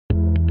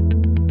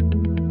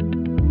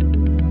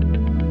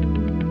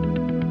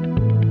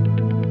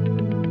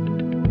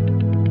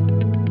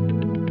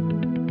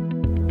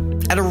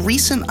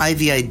recent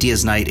Ivy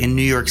Ideas Night in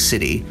New York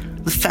City,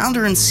 the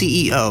founder and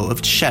CEO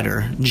of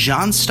Cheddar,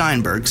 Jon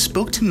Steinberg,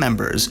 spoke to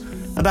members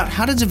about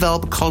how to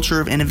develop a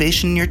culture of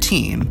innovation in your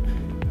team,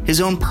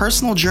 his own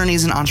personal journey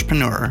as an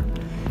entrepreneur,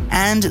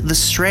 and the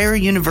Strayer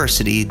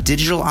University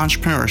Digital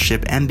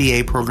Entrepreneurship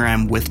MBA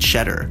program with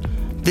Cheddar.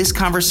 This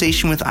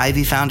conversation with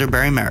Ivy founder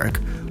Barry Merrick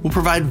will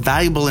provide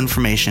valuable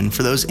information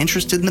for those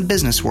interested in the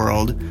business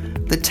world,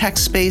 the tech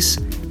space,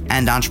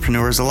 and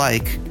entrepreneurs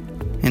alike.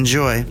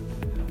 Enjoy.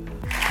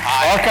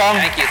 Hi.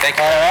 Welcome. Thank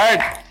you. All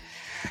right.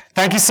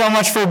 Thank you so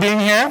much for being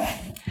here.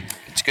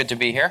 It's good to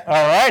be here.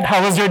 All right.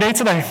 How was your day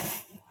today?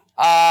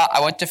 I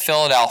went to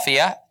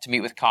Philadelphia to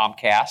meet with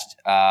Comcast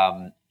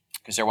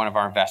because they're one of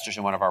our investors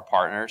and one of our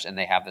partners, and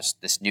they have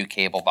this new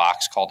cable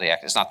box called the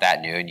X. It's not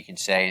that new, and you can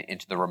say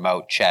into the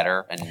remote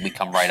Cheddar, and we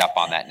come right up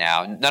on that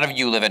now. None of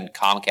you live in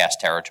Comcast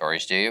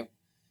territories, do you?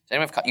 Does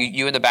anyone have,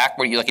 you in the back?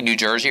 Were you like in New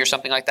Jersey or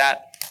something like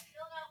that?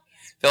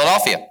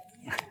 Philadelphia.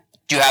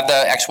 Do you have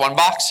the X1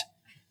 box?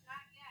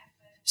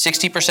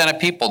 60% of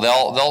people,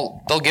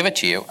 they'll give it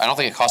to you. I don't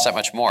think it costs that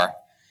much more.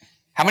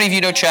 How many of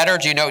you know Cheddar?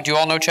 Do you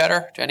all know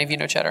Cheddar? Do any of you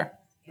know Cheddar?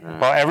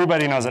 Well,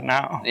 everybody knows it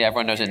now. Yeah,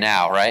 everyone knows it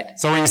now, right?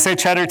 So when you say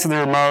Cheddar to the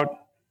remote,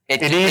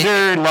 it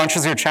either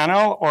launches your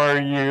channel or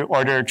you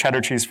order cheddar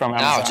cheese from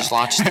Amazon. No, it just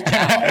launches the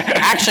channel.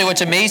 Actually,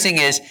 what's amazing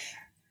is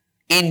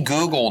in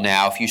Google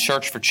now, if you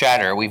search for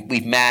Cheddar,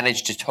 we've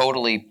managed to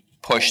totally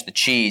push the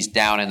cheese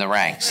down in the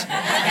ranks.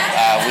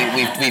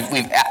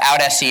 We've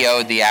out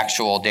SEO'd the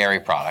actual dairy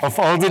product. Of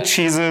all the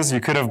cheeses you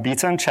could have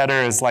beaten,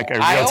 Cheddar is like a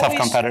real tough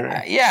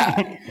competitor. Yeah,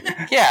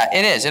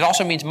 it is. It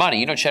also means money.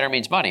 You know Cheddar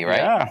means money,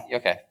 right? Yeah.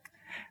 Okay.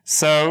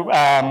 So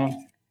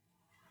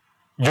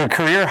your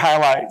career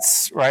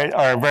highlights, right,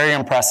 are very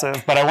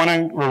impressive, but I want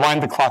to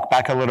rewind the clock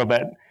back a little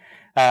bit.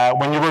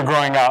 When you were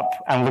growing up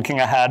and looking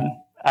ahead,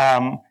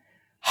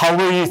 how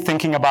were you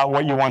thinking about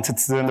what you wanted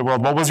to do in the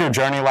world? What was your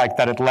journey like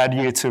that it led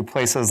you to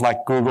places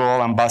like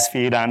Google and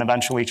BuzzFeed and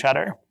eventually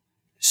Cheddar?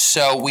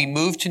 So we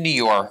moved to New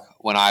York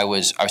when I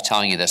was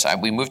telling you this.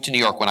 We moved to New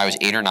York when I was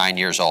 8 or 9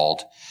 years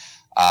old,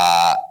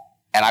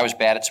 and I was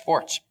bad at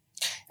sports.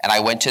 And I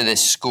went to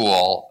this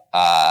school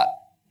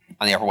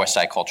on the Upper West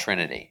Side called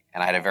Trinity,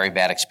 and I had a very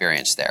bad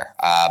experience there.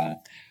 I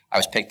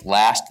was picked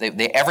last. They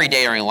every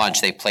day during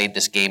lunch, they played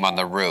this game on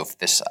the roof,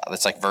 this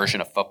like version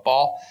of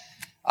football,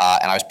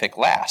 and I was picked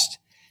last.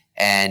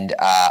 And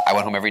I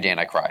went home every day and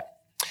I cried.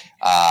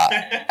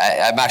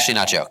 I'm actually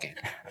not joking.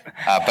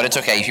 But it's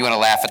okay. If you want to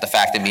laugh at the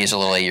fact that me as a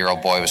little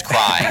 8-year-old boy was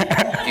crying,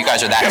 you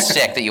guys are that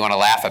sick that you want to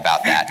laugh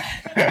about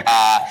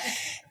that.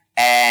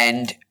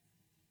 And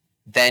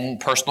then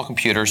personal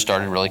computers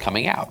started really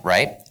coming out,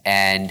 right?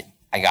 And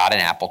I got an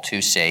Apple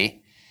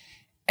IIc,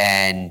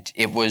 and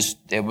it was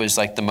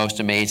like the most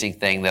amazing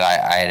thing that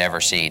I had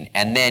ever seen.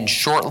 And then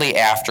shortly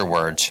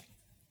afterwards,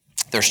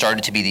 there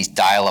started to be these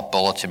dial-up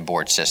bulletin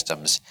board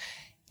systems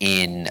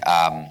you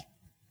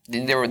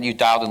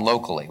dialed in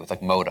locally with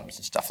like modems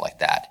and stuff like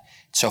that.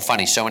 It's so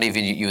funny. So many of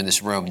you in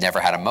this room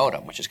never had a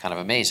modem, which is kind of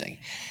amazing.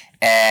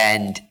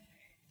 And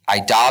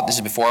this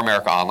is before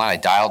America Online, I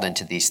dialed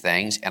into these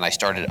things and I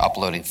started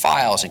uploading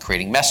files and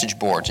creating message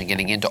boards and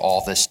getting into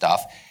all this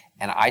stuff.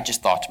 And I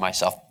just thought to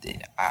myself,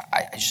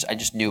 I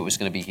just knew it was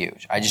going to be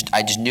huge. I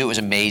just knew it was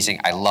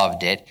amazing. I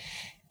loved it.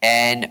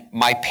 And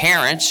my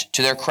parents,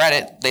 to their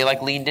credit, they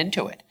like leaned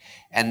into it.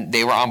 And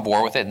they were on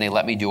board with it and they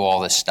let me do all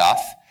this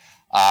stuff.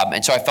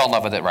 And so I fell in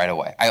love with it right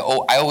away. I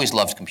always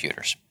loved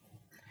computers.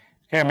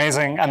 Okay,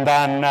 amazing. And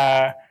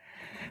then,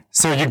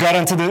 so you got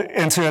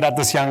into it at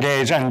this young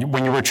age, and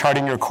when you were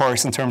charting your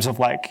course in terms of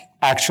like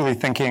actually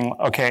thinking,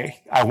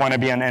 okay, I want to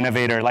be an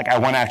innovator, like I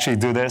want to actually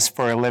do this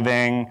for a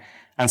living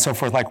and so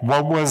forth, like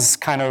what was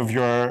kind of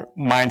your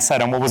mindset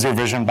and what was your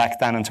vision back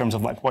then in terms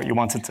of like what you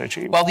wanted to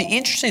achieve? Well, the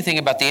interesting thing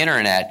about the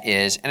internet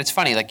is, and it's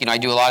funny, like, I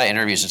do a lot of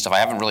interviews and stuff. I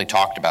haven't really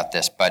talked about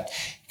this, but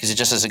because it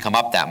just doesn't come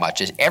up that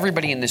much, is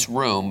everybody in this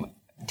room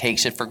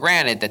takes it for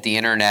granted that the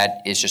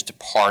internet is just a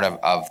part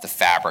of the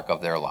fabric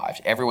of their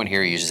lives. Everyone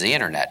here uses the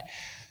internet.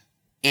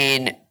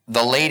 In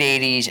the late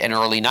 80s and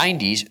early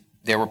 90s,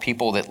 there were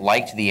people that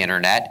liked the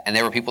internet, and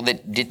there were people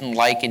that didn't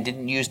like and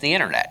didn't use the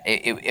internet.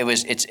 It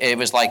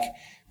was like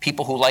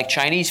people who like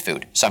Chinese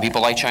food. Some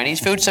people like Chinese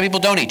food. Some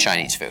people don't eat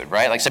Chinese food,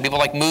 right? Like some people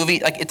like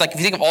movies. Like it's like if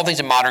you think of all things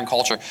in modern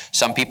culture,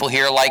 some people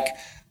here like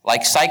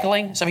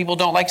cycling. Some people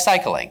don't like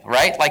cycling,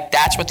 right? Like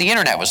that's what the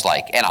internet was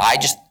like, and I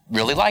just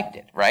really liked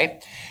it,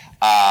 right?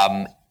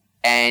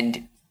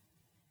 And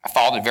I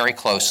followed it very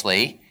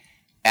closely,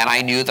 and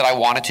I knew that I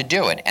wanted to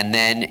do it. And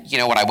then,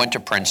 when I went to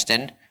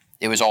Princeton,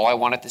 it was all I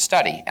wanted to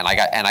study. And I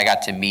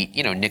got to meet,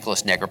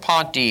 Nicholas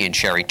Negroponte and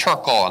Sherry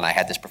Turkle, and I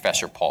had this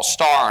professor, Paul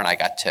Starr, and I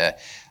got to,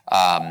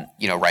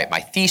 write my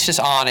thesis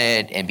on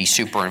it and be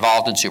super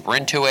involved and super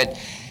into it.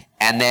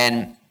 And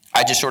then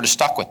I just sort of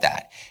stuck with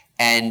that.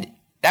 And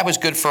that was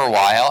good for a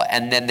while.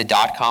 And then the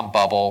dot-com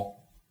bubble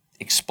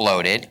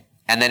exploded.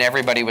 And then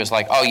everybody was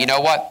like, oh, you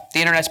know what? The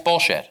internet's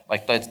bullshit.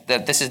 Like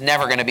this is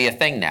never going to be a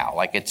thing now.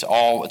 Like it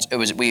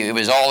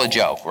was all a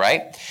joke,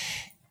 right?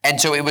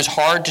 And so it was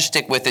hard to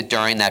stick with it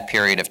during that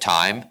period of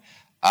time.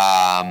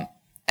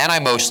 and I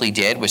mostly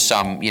did with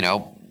some,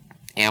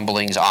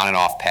 amblings on and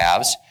off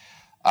paths.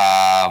 But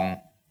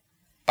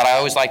I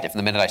always liked it. From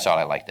the minute I saw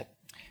it, I liked it.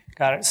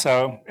 Got it.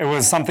 So it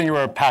was something you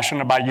were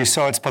passionate about. You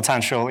saw its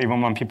potential,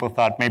 even when people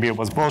thought maybe it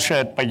was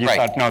bullshit, but you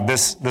thought, no,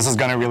 this is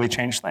going to really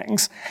change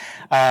things.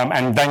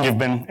 And then you've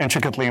been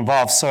intricately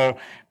involved. So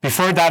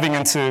before diving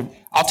into...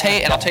 I'll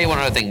tell you one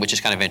other thing, which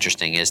is kind of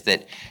interesting, is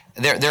that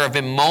there have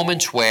been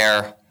moments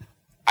where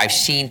I've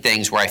seen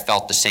things where I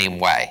felt the same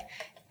way.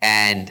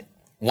 And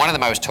one of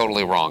them I was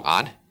totally wrong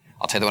on.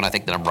 I'll tell you the one I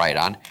think that I'm right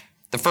on.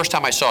 The first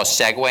time I saw a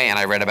Segway and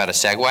I read about a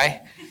Segway,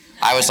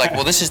 I was like,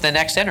 well, this is the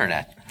next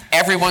internet.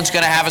 Everyone's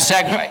going to have a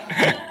Segway.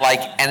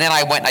 And then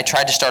I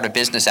tried to start a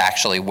business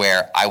actually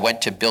where I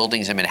went to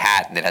buildings in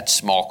Manhattan that had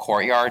small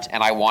courtyards,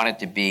 and I wanted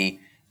to be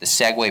the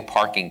Segway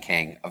parking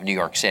king of New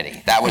York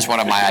City. That was one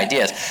of my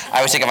ideas.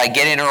 I was thinking, if I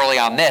get in early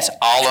on this,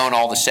 I'll own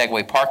all the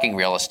Segway parking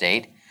real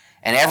estate,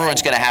 and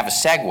everyone's going to have a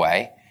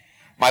Segway.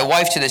 My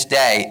wife to this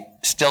day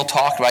still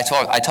talks about,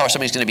 I told her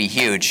something's going to be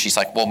huge. She's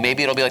like, well,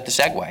 maybe it'll be like the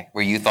Segway,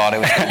 where you thought it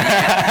was going to be.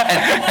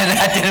 and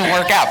that didn't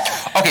work out.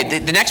 Okay,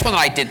 the next one that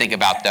I did think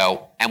about,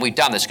 though, and we've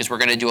done this because we're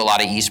going to do a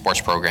lot of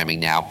esports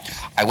programming now.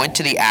 I went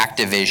to the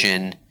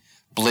Activision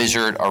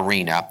Blizzard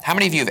Arena. How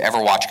many of you have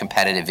ever watched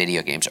competitive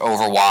video games?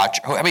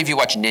 Overwatch? How many of you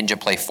watch Ninja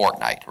play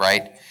Fortnite,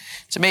 right?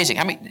 It's amazing.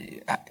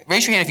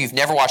 Raise your hand if you've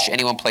never watched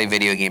anyone play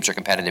video games or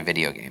competitive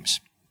video games.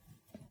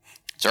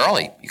 It's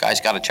early. You guys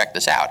got to check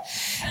this out.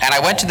 And I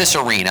went to this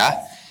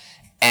arena,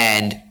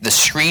 and the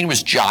screen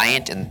was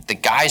giant, and the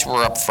guys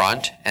were up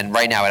front. And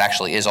right now it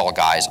actually is all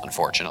guys,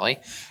 unfortunately.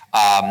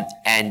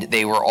 And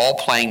they were all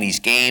playing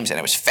these games, and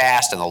it was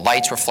fast, and the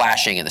lights were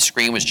flashing, and the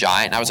screen was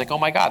giant. And I was like, oh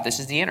my God,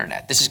 this is the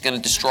internet. This is going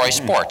to destroy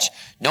sports.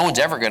 No one's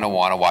ever going to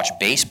want to watch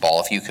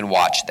baseball if you can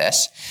watch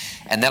this.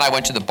 And then I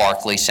went to the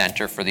Barclays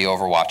Center for the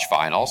Overwatch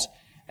finals,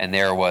 and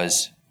there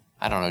was,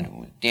 I don't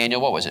know, Daniel,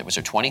 what was it? Was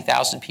there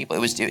 20,000 people? It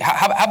was.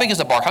 How big is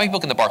the How many people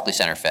can the Barclays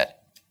Center fit?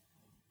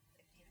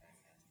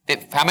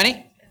 How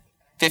many?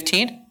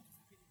 15?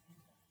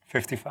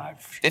 55.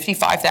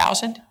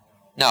 55,000?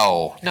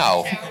 No.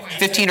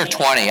 15 or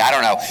 20, I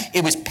don't know.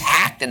 It was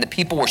packed, and the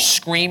people were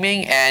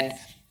screaming, and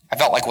I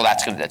felt like, well,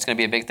 that's going to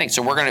be a big thing.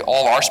 So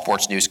all of our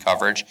sports news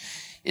coverage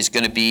is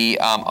going to be,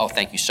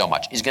 thank you so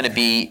much, is going to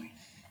be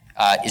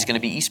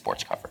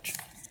esports coverage.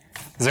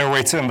 Is there a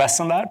way to invest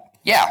in that?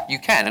 Yeah, you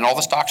can, and all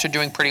the stocks are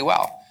doing pretty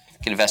well. You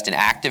can invest in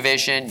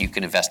Activision, you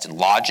can invest in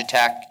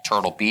Logitech,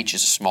 Turtle Beach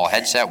is a small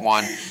headset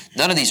one.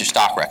 None of these are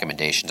stock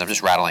recommendations, I'm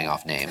just rattling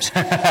off names.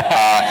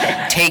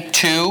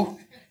 Take-Two,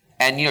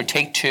 and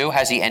Take-Two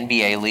has the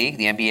NBA League,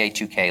 the NBA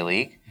 2K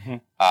League.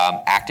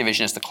 Mm-hmm.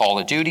 Activision is the Call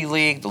of Duty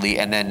League,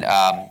 and then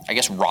I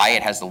guess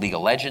Riot has the League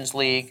of Legends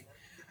League.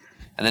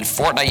 And then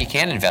Fortnite, you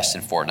can invest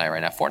in Fortnite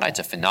right now. Fortnite's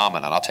a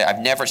phenomenon, I'll tell you,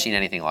 I've never seen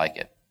anything like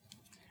it.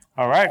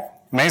 All right,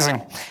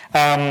 amazing.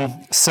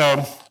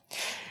 So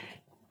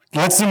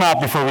let's zoom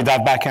out before we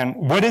dive back in.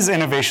 What is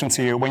innovation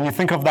to you? When you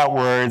think of that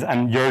word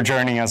and your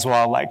journey as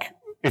well,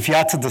 if you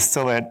had to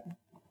distill it,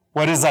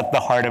 what is at the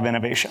heart of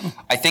innovation?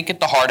 I think at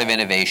the heart of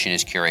innovation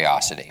is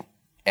curiosity.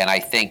 And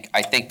I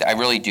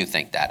really do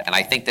think that. And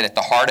I think that at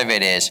the heart of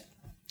it is,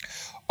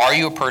 are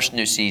you a person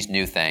who sees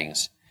new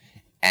things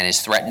and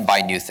is threatened by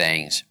new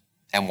things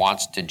and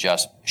wants to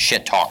just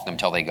shit talk them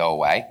till they go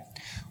away,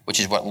 which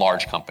is what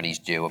large companies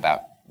do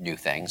about new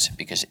things,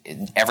 because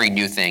every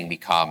new thing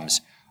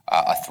becomes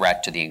a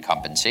threat to the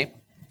incumbency?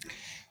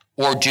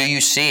 Or do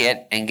you see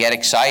it and get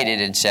excited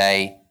and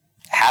say,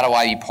 how do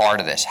I be part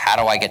of this? How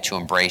do I get to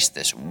embrace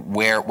this?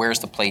 Where's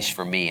the place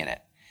for me in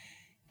it?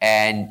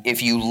 And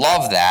if you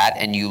love that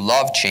and you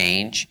love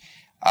change,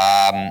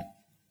 and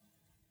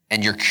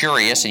you're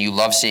curious and you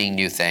love seeing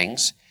new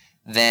things,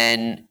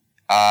 then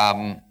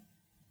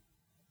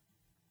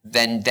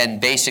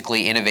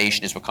basically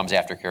innovation is what comes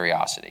after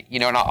curiosity.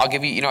 And I'll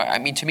give you,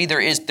 to me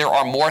there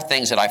are more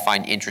things that I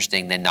find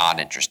interesting than not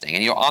interesting.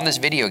 And on this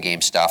video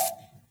game stuff,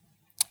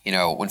 when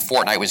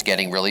Fortnite was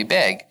getting really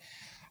big,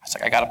 I was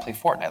like, I got to play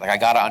Fortnite. I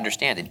got to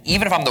understand it.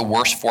 Even if I'm the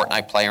worst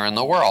Fortnite player in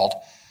the world,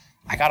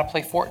 I got to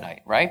play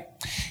Fortnite, right?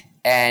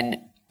 And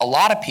a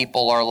lot of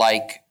people are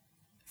like,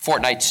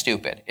 Fortnite's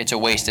stupid. It's a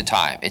waste of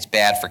time. It's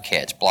bad for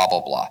kids, blah,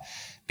 blah, blah.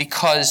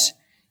 Because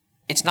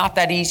it's not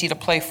that easy to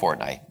play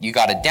Fortnite. You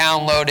got to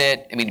download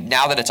it.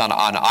 Now that it's on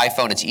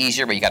iPhone, it's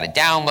easier, but you got to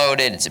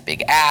download it. It's a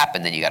big app,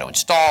 and then you got to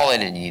install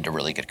it, and you need a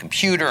really good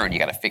computer, and you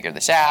got to figure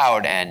this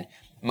out. And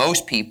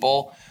most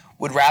people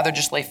would rather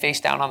just lay face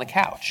down on the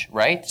couch,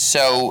 right?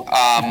 So,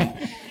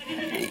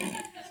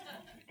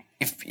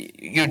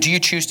 do you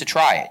choose to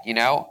try it?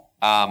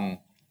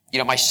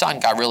 My son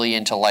got really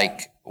into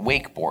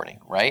wakeboarding,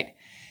 right?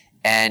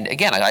 And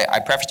again,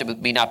 I prefaced it with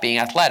me not being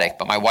athletic,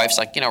 but my wife's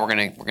like, we're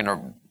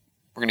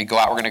gonna go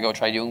out, we're gonna go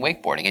try doing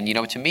wakeboarding.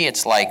 And to me,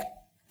 it's like,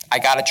 I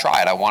gotta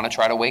try it. I want to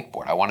try to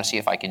wakeboard. I want to see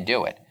if I can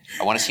do it.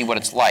 I want to see what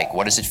it's like.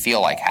 What does it feel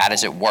like? How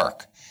does it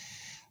work?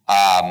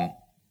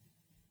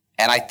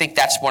 And I think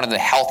that's one of the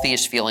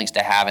healthiest feelings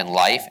to have in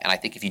life. And I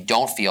think if you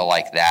don't feel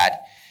like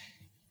that,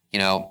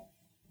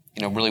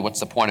 really, what's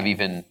the point of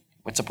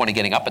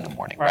getting up in the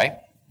morning, right?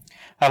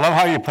 I love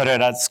how you put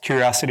it as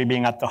curiosity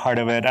being at the heart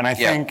of it. And I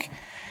think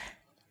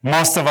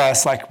most of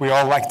us, like, we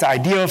all like the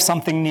idea of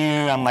something new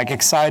and like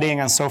exciting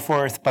and so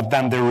forth, but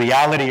then the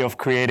reality of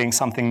creating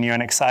something new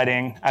and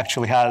exciting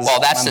actually has Well,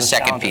 that's the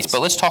second challenges. piece,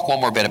 but let's talk one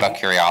more bit about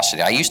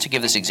curiosity. I used to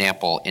give this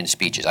example in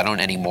speeches. I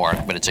don't anymore,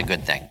 but it's a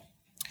good thing.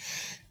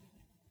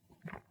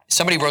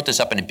 Somebody wrote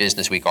this up in a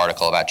Business Week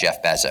article about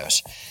Jeff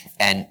Bezos,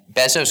 and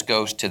Bezos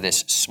goes to this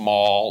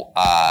small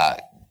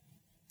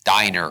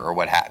diner or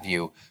what have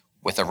you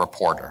with a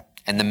reporter,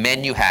 and the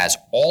menu has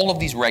all of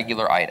these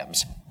regular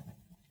items.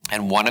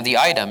 And one of the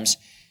items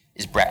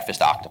is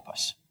breakfast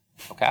octopus,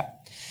 okay?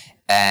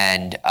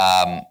 And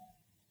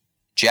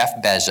Jeff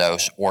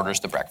Bezos orders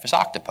the breakfast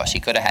octopus. He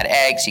could have had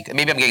eggs.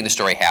 Maybe I'm getting the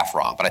story half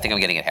wrong, but I think I'm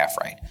getting it half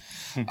right.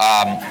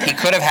 He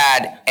could have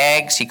had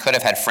eggs. He could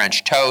have had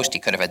French toast. He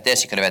could have had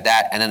this. He could have had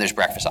that. And then there's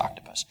breakfast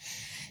octopus.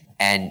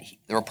 And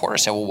the reporter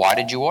said, well, why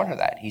did you order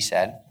that? He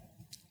said,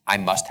 I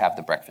must have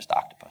the breakfast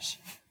octopus.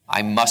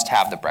 I must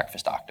have the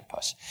breakfast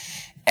octopus.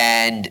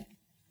 And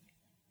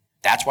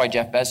that's why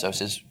Jeff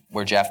Bezos is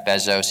where Jeff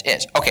Bezos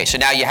is. Okay, so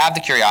now you have the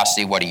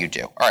curiosity, what do you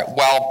do? All right,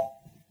 well,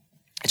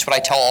 it's what I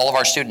tell all of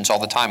our students all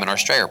the time in our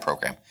Strayer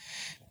program.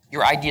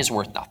 Your idea is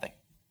worth nothing.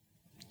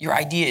 Your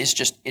idea is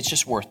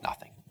just worth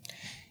nothing.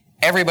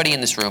 Everybody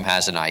in this room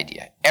has an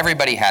idea.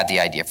 Everybody had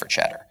the idea for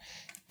Cheddar.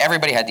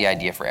 Everybody had the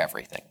idea for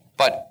everything.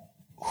 But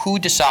who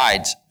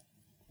decides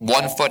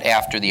 1 foot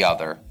after the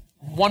other,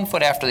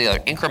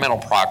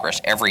 incremental progress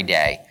every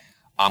day,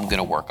 I'm going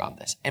to work on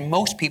this. And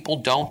most people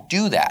don't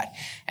do that.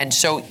 And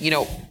so,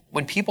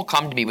 when people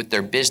come to me with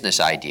their business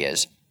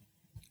ideas,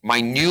 my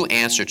new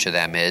answer to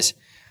them is,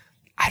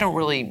 I don't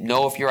really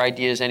know if your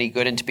idea is any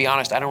good. And to be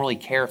honest, I don't really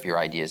care if your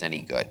idea is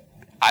any good.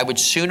 I would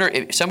sooner,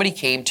 if somebody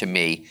came to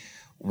me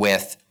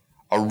with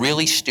a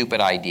really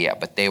stupid idea,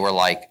 but they were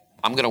like,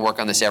 I'm going to work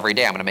on this every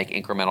day. I'm going to make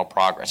incremental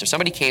progress. If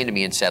somebody came to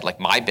me and said, like,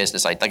 my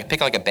business, like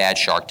pick like a bad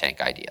Shark Tank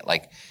idea.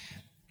 Like,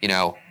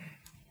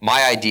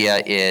 my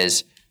idea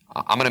is,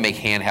 I'm going to make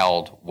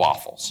handheld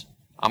waffles.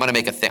 I'm going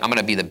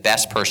to be the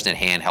best person at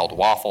handheld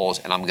waffles,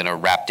 and I'm going to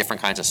wrap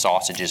different kinds of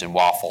sausages in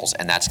waffles,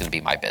 and that's going to be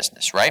my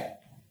business, right?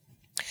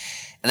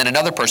 And then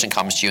another person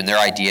comes to you, and their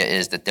idea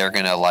is that they're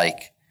going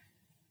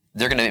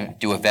to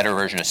do a better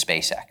version of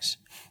SpaceX,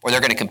 or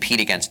they're going to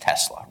compete against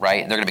Tesla,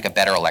 right? And they're going to make a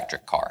better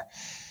electric car.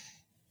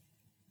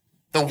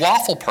 The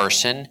waffle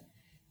person,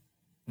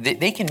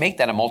 they can make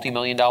that a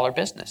multi-million-dollar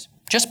business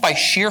just by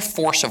sheer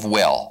force of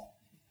will.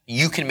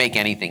 You can make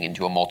anything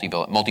into a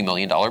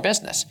multi-million-dollar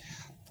business.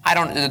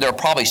 There are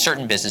probably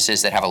certain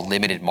businesses that have a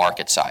limited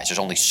market size. There's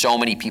only so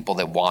many people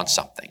that want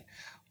something.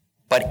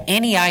 But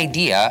any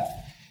idea,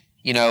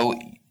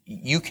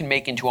 you can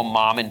make into a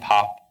mom and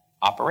pop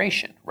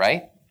operation,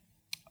 right?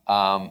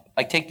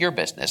 Like take your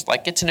business.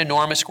 Like it's an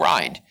enormous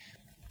grind.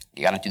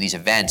 You got to do these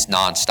events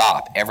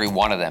nonstop. Every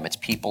one of them, it's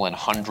people in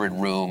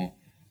 100-room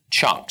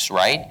chunks,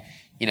 right?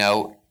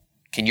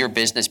 Can your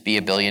business be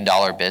 $1 billion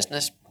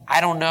business? I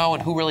don't know,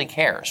 and who really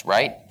cares,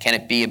 right? Can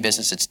it be a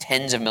business that's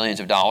tens of millions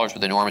of dollars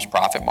with enormous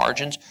profit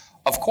margins?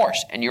 Of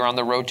course, and you're on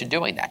the road to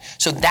doing that.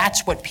 So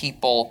that's what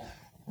people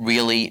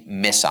really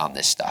miss on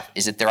this stuff,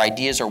 is that their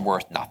ideas are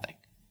worth nothing.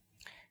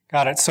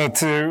 Got it. So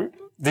to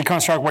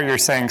deconstruct what you're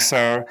saying,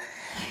 so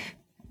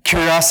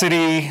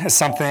curiosity is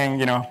something,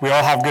 we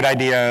all have good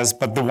ideas,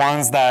 but the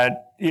ones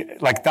that,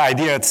 like the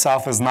idea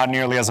itself is not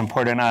nearly as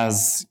important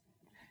as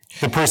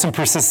the person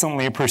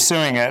persistently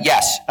pursuing it.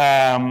 Yes,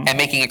 and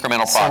making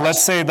incremental progress. So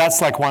let's say that's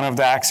like one of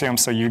the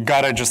axioms. So you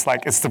gotta just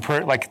like it's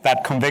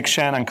that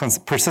conviction and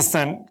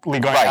persistently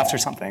going after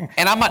something.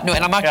 And I'm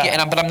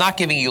not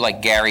giving you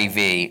like Gary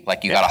V,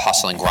 like you gotta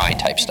hustle and grind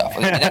type stuff.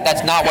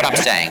 That's not what I'm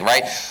saying,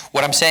 right?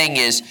 What I'm saying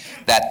is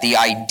that the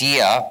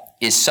idea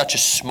is such a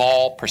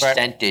small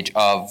percentage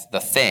of the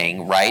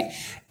thing, right?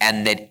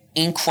 And that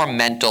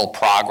incremental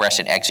progress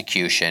and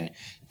execution,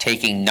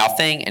 taking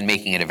nothing and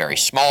making it a very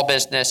small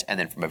business, and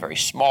then from a very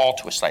small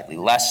to a slightly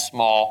less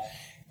small,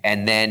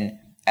 and then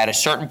at a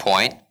certain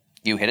point,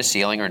 you hit a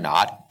ceiling or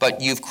not,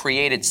 but you've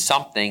created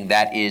something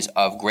that is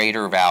of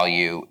greater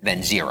value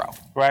than zero.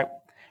 Right,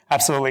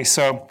 absolutely.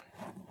 So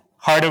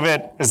heart of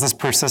it is this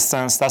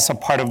persistence. That's a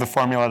part of the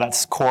formula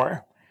that's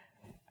core.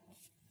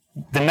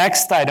 The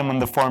next item in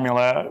the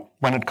formula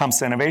when it comes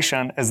to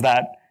innovation is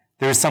that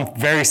there's some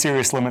very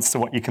serious limits to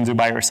what you can do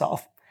by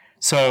yourself.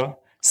 So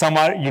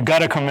you got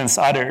to convince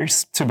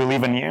others to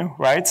believe in you,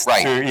 right?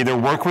 To either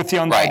work with you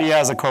on the idea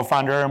as a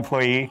co-founder or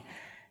employee.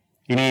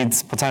 You need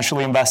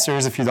potentially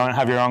investors if you don't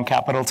have your own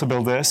capital to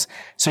build this.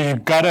 So you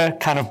got to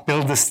kind of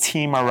build this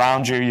team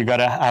around you. You got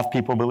to have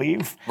people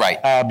believe. Right.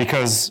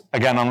 Because,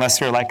 again,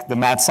 unless you're like the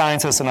mad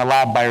scientist in a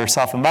lab by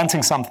yourself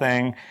inventing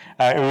something,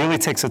 it really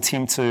takes a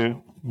team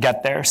to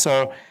get there.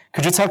 So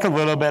could you talk a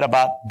little bit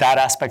about that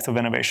aspect of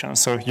innovation?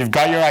 So you've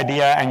got your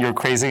idea and you're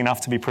crazy enough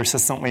to be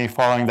persistently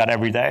following that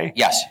every day.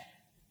 Yes.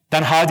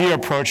 Then how do you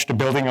approach the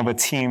building of a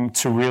team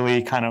to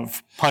really kind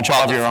of punch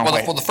above your own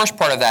weight? Well, the first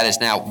part of that is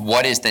now,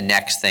 what is the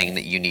next thing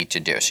that you need to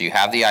do? So you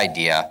have the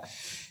idea,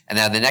 and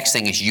now the next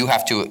thing is you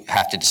have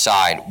to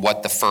decide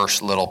what the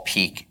first little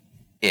peak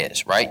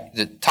is, right?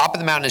 The top of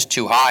the mountain is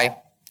too high.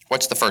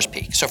 What's the first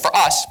peak? So for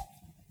us,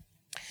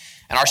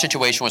 and our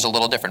situation was a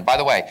little different. By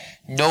the way,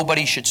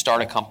 nobody should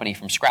start a company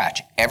from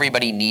scratch.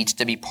 Everybody needs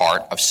to be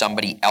part of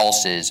somebody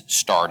else's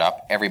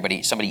startup,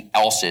 somebody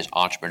else's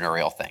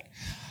entrepreneurial thing.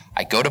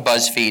 I go to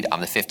BuzzFeed, I'm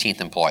the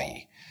 15th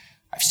employee.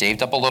 I've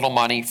saved up a little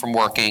money from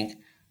working.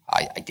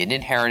 I didn't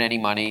inherit any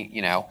money,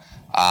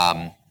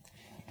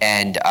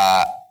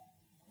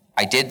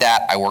 I did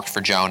that. I worked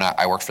for Jonah.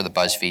 I worked for the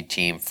BuzzFeed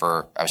team.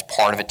 I was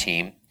part of a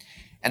team.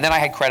 And then I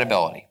had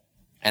credibility.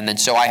 And then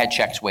so I had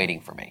checks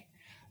waiting for me.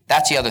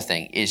 That's the other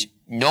thing, is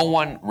no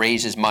one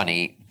raises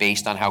money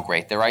based on how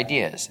great their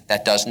idea is.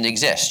 That doesn't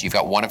exist. You've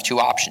got one of two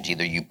options.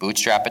 Either you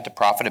bootstrap it to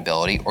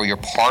profitability, or you're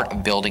part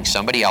of building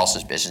somebody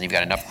else's business and you've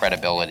got enough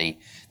credibility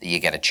that you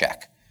get a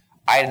check.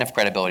 I had enough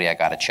credibility, I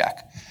got a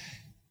check.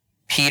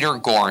 Peter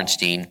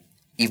Gorenstein,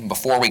 even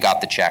before we got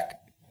the check,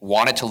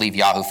 wanted to leave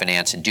Yahoo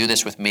Finance and do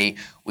this with me.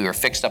 We were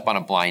fixed up on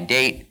a blind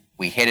date.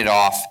 We hit it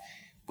off.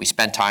 We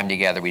spent time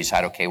together. We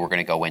decided, okay, we're going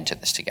to go into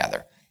this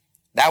together.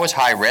 That was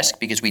high risk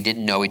because we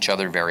didn't know each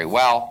other very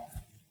well.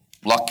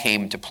 Luck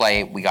came to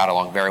play. We got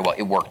along very well.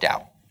 It worked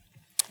out.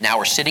 Now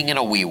we're sitting in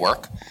a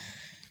WeWork,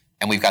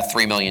 and we've got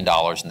 $3 million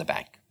in the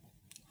bank.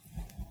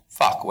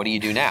 Fuck, what do you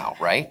do now,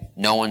 right?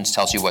 No one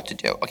tells you what to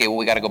do. Okay, well,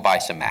 we got to go buy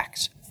some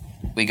Macs.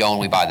 We go and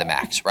we buy the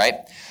Macs, right?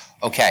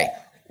 Okay,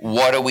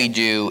 what do we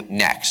do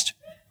next?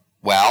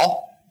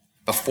 Well,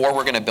 before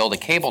we're going to build a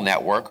cable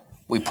network,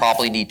 we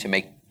probably need to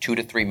make 2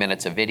 to 3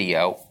 minutes of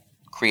video,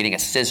 creating a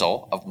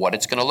sizzle of what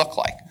it's going to look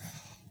like.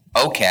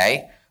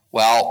 Okay,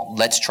 well,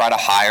 let's try to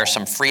hire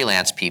some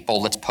freelance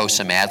people. Let's post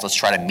some ads. Let's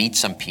try to meet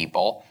some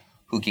people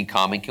who can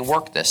come and can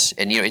work this.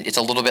 And, it's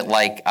a little bit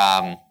like,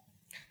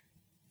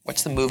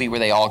 what's the movie where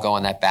they all go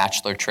on that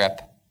bachelor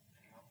trip?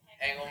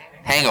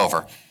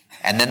 Hangover.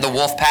 And then the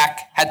wolf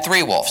pack had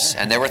 3 wolves,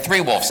 and there were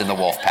 3 wolves in the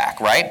wolf pack,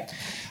 right?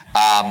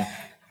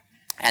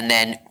 And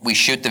then we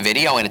shoot the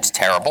video, and it's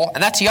terrible.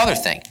 And that's the other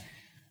thing.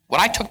 When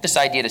I took this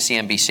idea to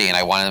CNBC, and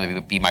I wanted them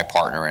to be my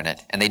partner in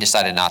it, and they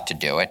decided not to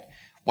do it,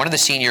 one of the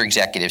senior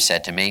executives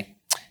said to me,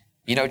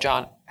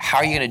 John, how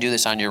are you going to do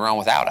this on your own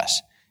without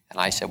us? And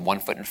I said, one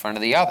foot in front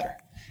of the other.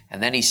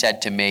 And then he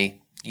said to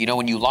me,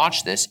 when you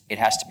launch this, it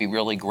has to be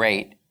really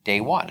great day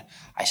one.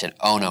 I said,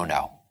 oh,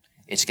 no.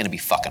 It's going to be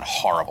fucking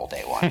horrible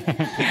day one.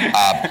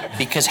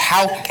 Because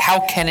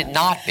how can it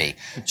not be?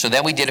 So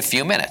then we did a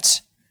few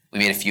minutes. We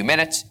made a few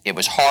minutes. It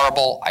was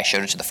horrible. I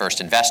showed it to the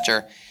first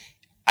investor.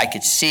 I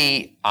could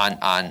see on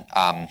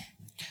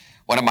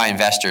one of my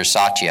investors,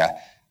 Satya,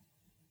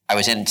 I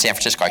was in San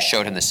Francisco. I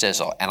showed him the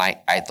sizzle, and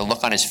the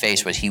look on his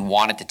face was he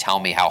wanted to tell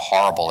me how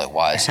horrible it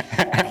was,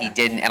 and he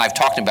didn't. And I've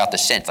talked to him about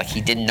this since. Like,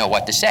 he didn't know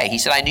what to say. He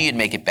said, I knew you'd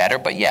make it better,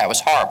 but yeah, it was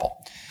horrible.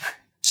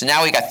 So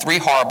now we got 3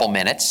 horrible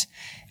minutes,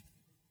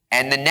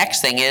 and the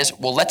next thing is,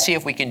 well, let's see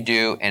if we can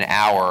do an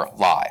hour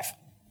live.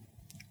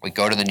 We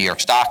go to the New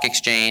York Stock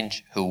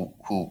Exchange, who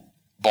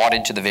bought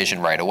into the vision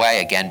right away,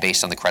 again,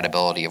 based on the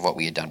credibility of what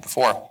we had done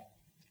before.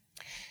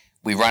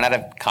 We run out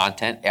of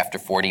content after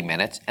 40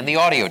 minutes, and the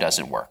audio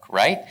doesn't work,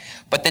 right?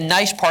 But the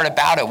nice part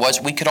about it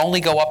was we could only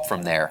go up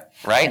from there,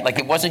 right? Like,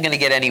 it wasn't going to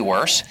get any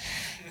worse.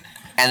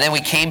 And then we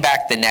came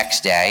back the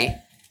next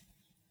day,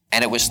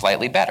 and it was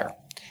slightly better.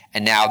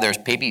 And now there's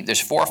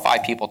 4 or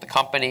 5 people at the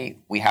company.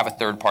 We have a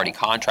third-party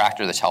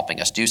contractor that's helping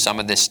us do some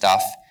of this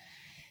stuff.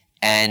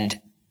 And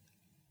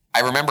I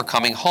remember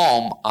coming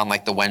home on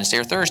like the Wednesday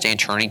or Thursday and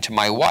turning to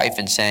my wife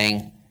and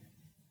saying,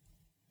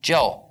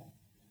 Jill,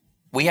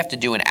 we have to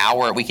do an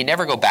hour. We can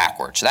never go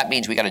backwards. So that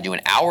means we got to do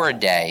an hour a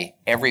day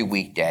every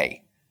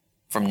weekday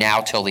from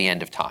now till the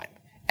end of time.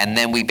 And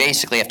then we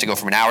basically have to go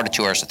from an hour to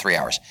 2 hours to 3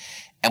 hours.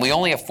 And we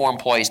only have 4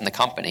 employees in the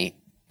company.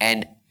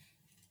 And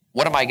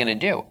what am I going to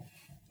do?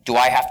 Do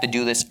I have to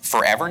do this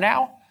forever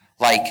now?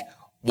 Like,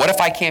 what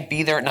if I can't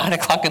be there at 9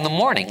 o'clock in the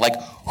morning? Like,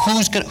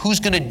 who's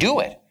going to do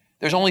it?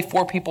 There's only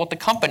 4 people at the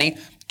company.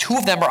 2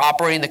 of them are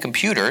operating the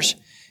computers.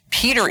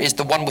 Peter is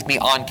the one with me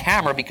on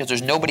camera because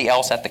there's nobody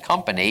else at the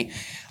company.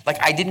 Like,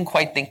 I didn't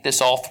quite think this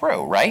all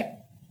through, right?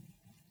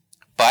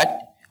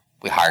 But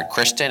we hired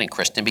Kristen, and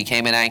Kristen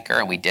became an anchor,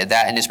 and we did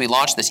that. And as we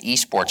launched this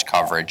esports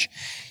coverage,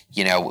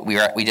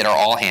 we did our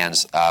all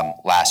hands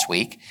last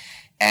week.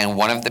 And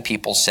one of the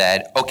people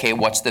said, okay,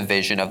 what's the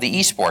vision of the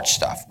esports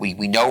stuff? We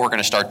know we're going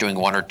to start doing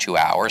 1 or 2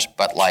 hours,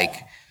 but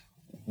like,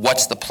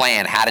 what's the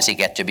plan? How does it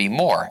get to be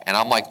more? And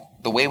I'm like,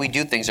 the way we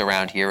do things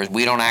around here is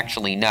we don't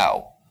actually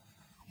know.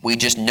 We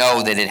just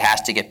know that it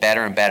has to get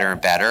better and better and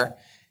better,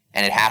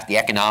 and the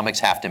economics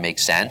have to make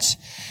sense.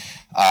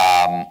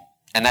 And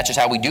that's just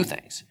how we do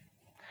things.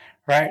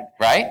 Right?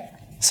 Right?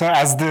 So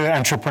as the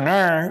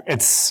entrepreneur,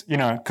 it's,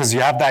 because you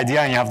have the idea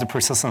and you have the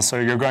persistence,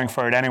 so you're going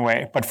for it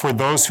anyway. But for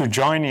those who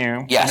join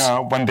you, yes.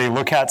 When they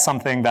look at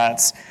something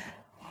that's,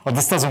 well,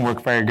 this doesn't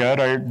work very good,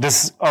 or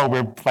this,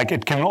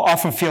 it can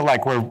often feel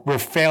like we're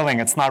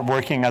failing. It's not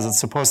working as it's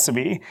supposed to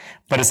be.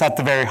 But it's at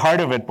the very heart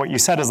of it. What you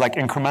said is like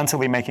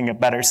incrementally making it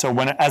better. So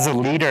as a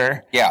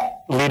leader,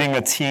 leading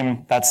a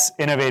team that's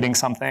innovating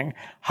something,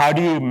 how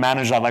do you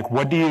manage that? Like,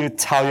 what do you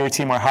tell your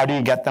team, or how do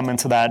you get them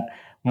into that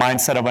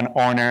mindset of an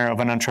owner, of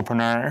an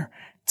entrepreneur,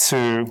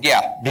 to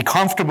be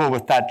comfortable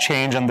with that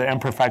change and the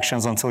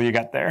imperfections until you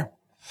get there?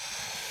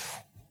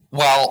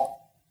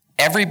 Well,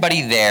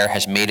 everybody there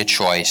has made a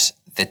choice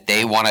that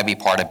they want to be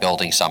part of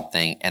building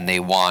something, and they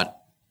want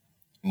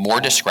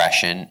more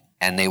discretion,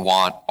 and they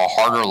want a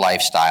harder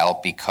lifestyle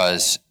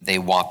because they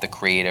want the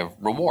creative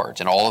rewards.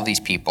 And all of these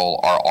people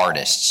are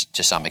artists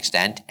to some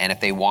extent. And if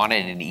they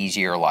wanted an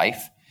easier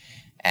life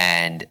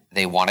and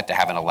they wanted to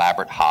have an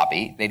elaborate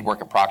hobby, they'd work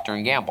at Procter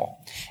 & Gamble.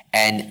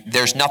 And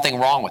there's nothing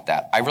wrong with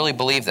that. I really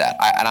believe that.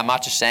 And I'm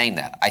not just saying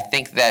that. I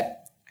think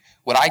that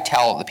what I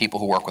tell the people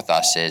who work with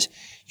us is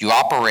you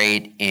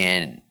operate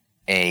in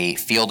a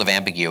field of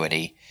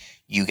ambiguity.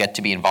 You get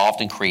to be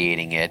involved in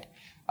creating it.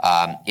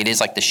 It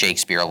is like the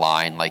Shakespeare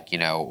line, like,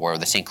 or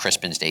the St.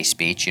 Crispin's Day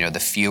speech, the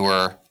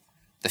fewer,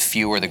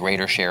 the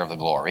greater share of the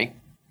glory.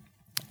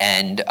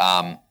 And,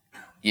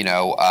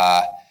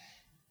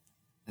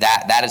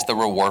 that is the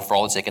reward for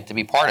all that they get to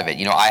be part of it.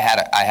 I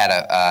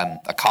had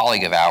a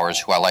colleague of ours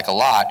who I like a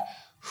lot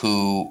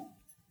who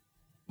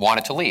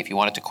wanted to leave. He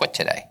wanted to quit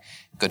today,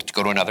 go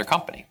to another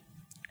company.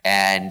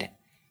 And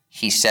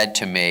he said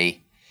to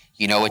me,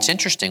 it's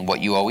interesting.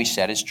 What you always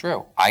said is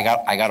true. I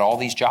got all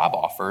these job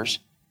offers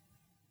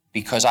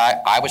because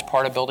I was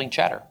part of building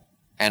Cheddar.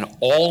 And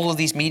all of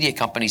these media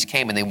companies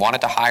came and they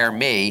wanted to hire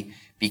me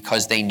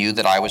because they knew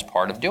that I was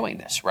part of doing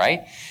this,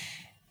 right?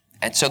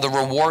 And so the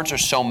rewards are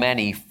so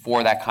many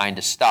for that kind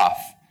of stuff,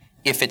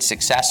 if it's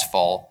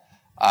successful,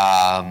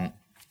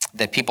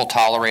 that people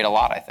tolerate a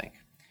lot, I think.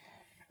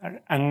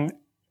 And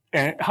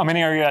how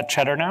many are you at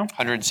Cheddar now?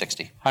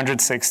 160.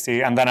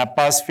 160. And then at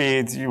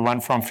BuzzFeed, you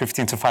went from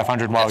 15 to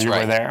 500 while you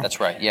were there. That's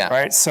right, yeah.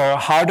 Right? So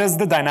how does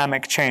the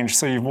dynamic change?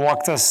 So you've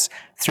walked us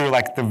through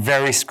like the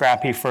very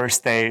scrappy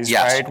first days,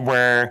 right?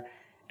 Where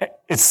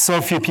it's so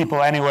few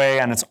people anyway,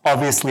 and it's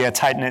obviously a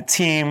tight-knit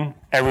team.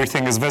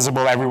 Everything is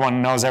visible.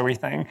 Everyone knows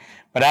everything.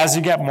 But as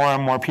you get more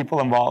and more people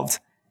involved,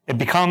 it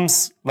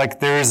becomes like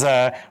there's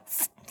a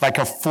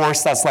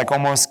force that's like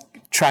almost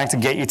trying to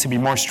get you to be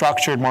more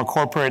structured, more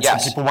corporate, so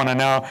people want to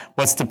know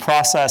what's the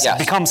process. It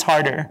becomes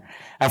harder.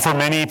 And for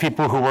many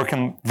people who work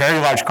in very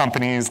large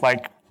companies,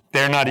 like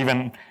they're not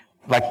even,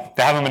 like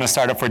they haven't been a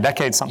startup for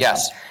decades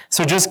sometimes.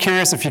 So just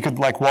curious if you could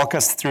like walk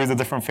us through the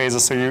different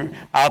phases. So you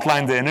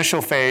outlined the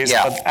initial phase,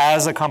 but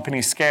as a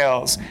company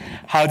scales,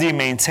 how do you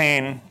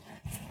maintain,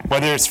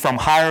 whether it's from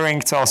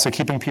hiring to also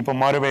keeping people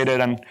motivated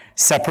and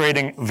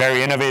separating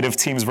very innovative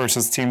teams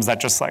versus teams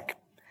that just like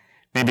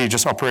maybe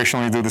just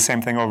operationally do the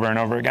same thing over and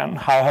over again?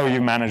 How you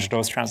manage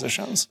those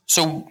transitions?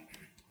 So,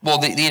 well,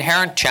 the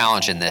inherent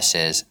challenge in this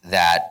is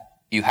that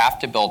you have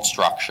to build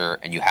structure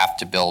and you have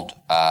to build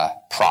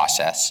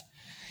process.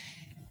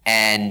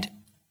 And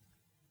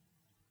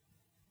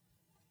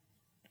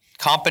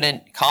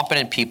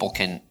competent people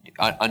can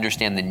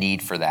understand the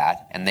need for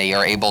that, and they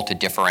are able to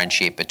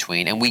differentiate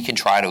between, and we can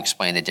try to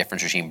explain the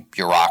difference between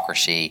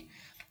bureaucracy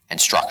and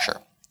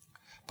structure.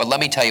 But let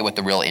me tell you what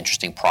the real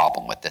interesting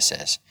problem with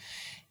this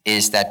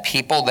is that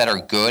people that are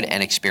good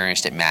and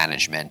experienced at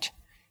management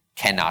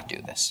cannot do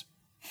this.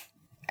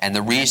 And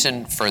the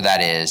reason for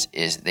that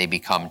is they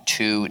become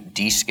too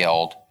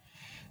de-skilled.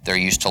 They're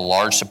used to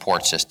large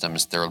support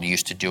systems. They're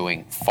used to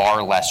doing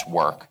far less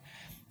work.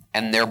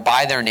 And they're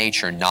by their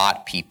nature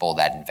not people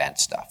that invent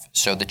stuff.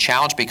 So the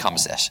challenge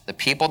becomes this. The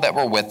people that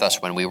were with us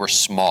when we were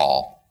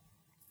small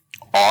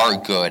are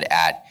good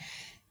at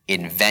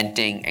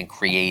inventing and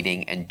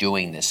creating and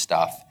doing this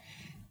stuff.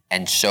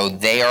 And so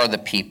they are the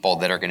people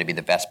that are going to be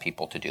the best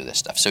people to do this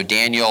stuff. So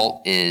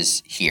Daniel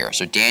is here.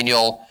 So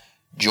Daniel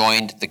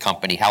joined the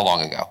company how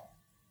long ago?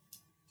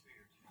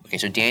 Okay,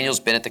 so Daniel's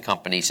been at the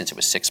company since it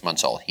was 6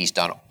 months old. He's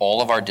done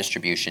all of our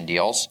distribution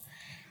deals: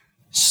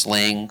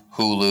 Sling,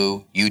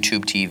 Hulu,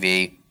 YouTube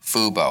TV,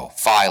 Fubo,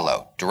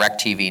 Philo,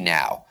 DirecTV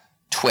Now,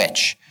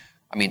 Twitch.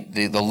 I mean,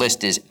 the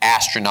list is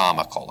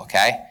astronomical,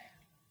 okay?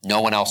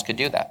 No one else could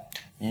do that.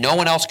 No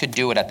one else could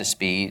do it at the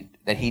speed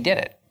that he did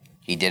it.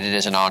 He did it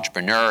as an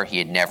entrepreneur. He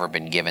had never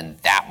been given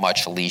that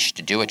much leash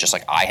to do it, just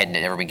like I had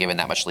never been given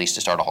that much leash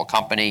to start a whole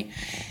company.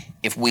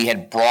 If we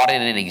had brought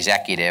in an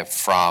executive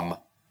from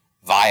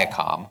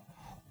Viacom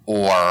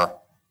or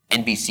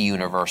NBC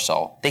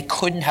Universal, they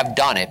couldn't have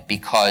done it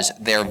because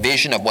their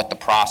vision of what the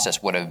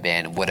process would have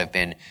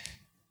been,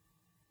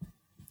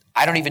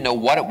 I don't even know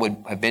what it would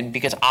have been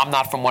because I'm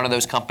not from one of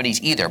those companies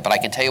either. But I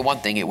can tell you one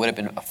thing, it would have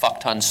been a fuck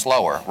ton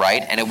slower,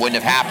 right? And it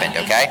wouldn't have happened,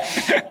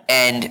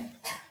 okay?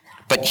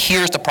 But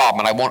here's the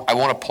problem, and I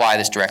won't apply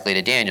this directly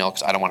to Daniel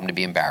because I don't want him to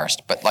be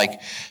embarrassed. But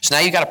so now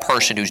you got a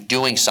person who's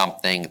doing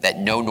something that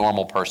no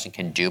normal person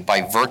can do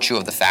by virtue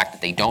of the fact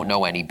that they don't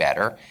know any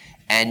better,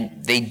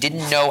 and they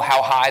didn't know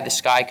how high the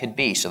sky could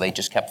be, so they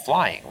just kept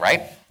flying,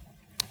 right?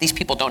 These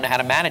people don't know how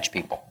to manage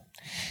people.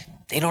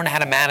 They don't know how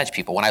to manage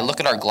people. When I look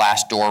at our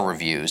Glassdoor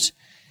reviews,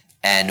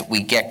 and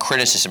we get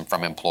criticism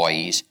from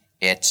employees,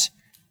 it's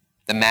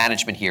the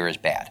management here is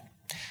bad.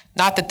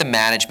 Not that the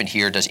management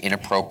here does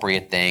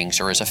inappropriate things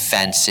or is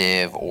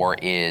offensive or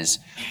is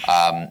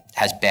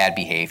has bad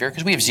behavior,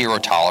 because we have zero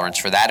tolerance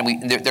for that,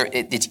 and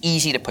it's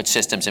easy to put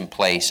systems in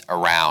place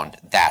around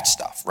that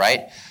stuff,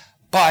 right?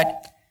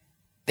 But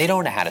they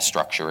don't know how to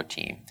structure a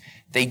team.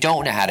 They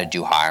don't know how to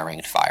do hiring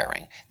and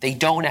firing. They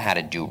don't know how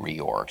to do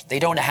reorgs. They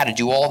don't know how to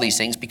do all these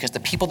things, because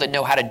the people that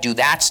know how to do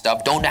that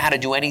stuff don't know how to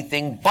do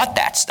anything but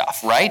that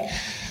stuff, right?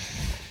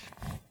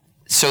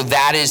 So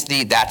that's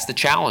the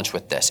challenge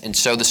with this. And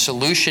so the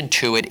solution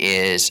to it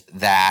is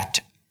that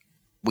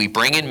we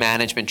bring in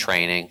management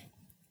training.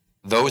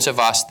 Those of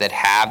us that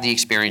have the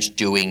experience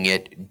doing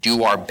it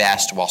do our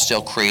best while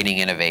still creating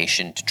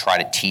innovation to try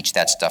to teach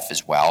that stuff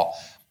as well.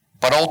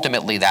 But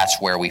ultimately,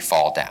 that's where we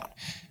fall down.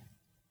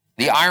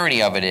 The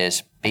irony of it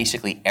is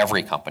basically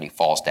every company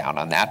falls down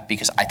on that,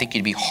 because I think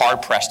you'd be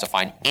hard-pressed to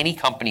find any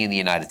company in the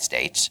United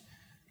States,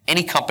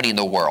 any company in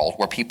the world,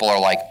 where people are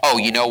like, oh,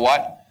 you know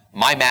what?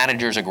 My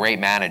manager's a great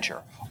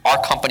manager.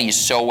 Our company is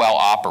so well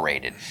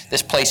operated.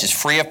 This place is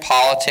free of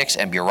politics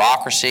and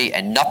bureaucracy,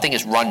 and nothing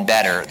is run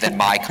better than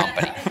my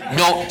company.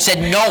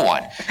 Said no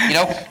one.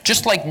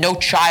 Just like no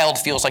child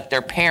feels like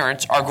their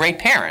parents are great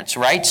parents,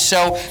 right?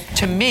 So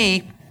to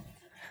me,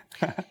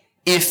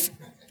 if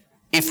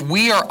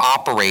we are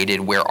operated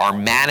where our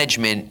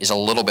management is a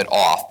little bit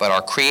off, but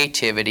our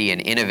creativity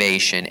and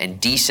innovation and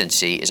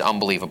decency is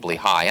unbelievably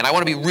high, and I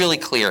want to be really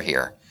clear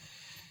here,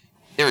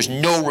 there is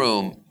no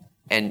room.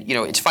 And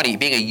it's funny,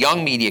 being a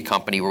young media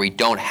company where we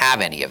don't have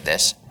any of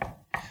this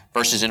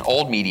versus an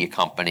old media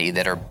company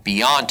that are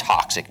beyond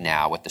toxic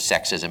now with the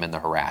sexism and the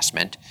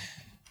harassment,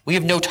 we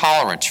have no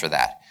tolerance for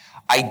that.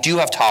 I do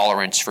have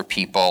tolerance for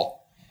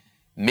people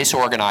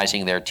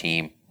misorganizing their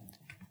team,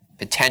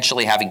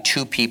 potentially having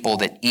two people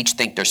that each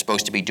think they're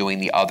supposed to be doing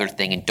the other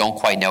thing and don't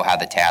quite know how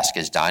the task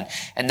is done,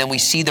 and then we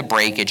see the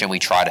breakage and we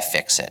try to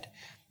fix it.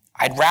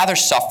 I'd rather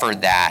suffer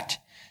that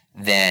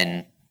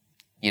than,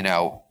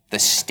 the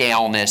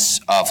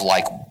staleness of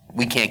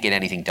we can't get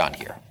anything done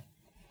here.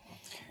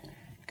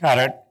 Got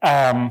it.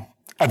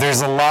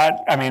 There's a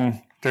lot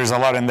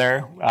in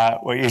there,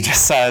 what you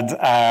just said.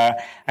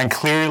 And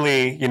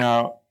clearly,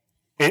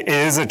 it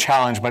is a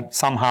challenge, but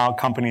somehow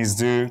companies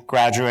do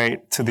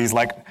graduate to these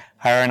higher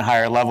and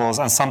higher levels.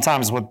 And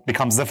sometimes what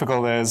becomes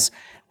difficult is,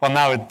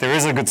 now there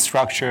is a good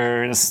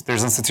structure,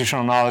 there's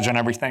institutional knowledge and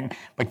everything,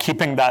 but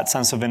keeping that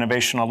sense of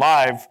innovation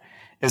alive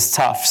is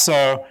tough.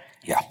 So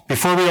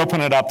before we open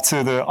it up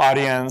to the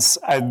audience,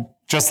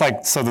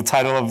 so the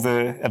title of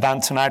the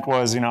event tonight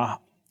was,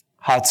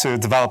 how to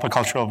develop a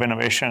culture of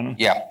innovation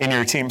in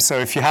your team. So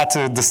if you had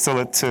to distill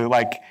it to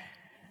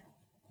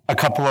a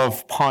couple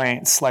of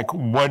points,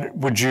 what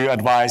would you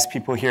advise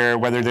people here,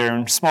 whether they're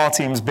in small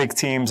teams, big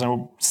teams,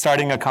 or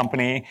starting a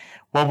company,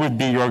 what would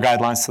be your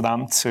guidelines to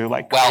them to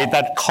create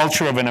that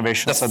culture of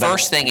innovation? The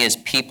first thing is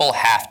people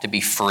have to be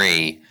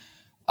free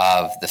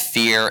of the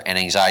fear and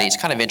anxiety. It's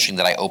kind of interesting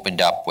that I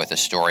opened up with a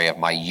story of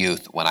my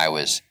youth when I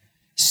was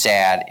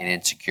sad and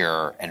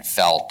insecure and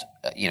felt,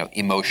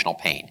 emotional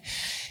pain.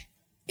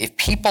 If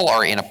people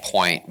are in a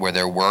point where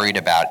they're worried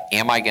about,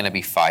 am I going to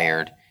be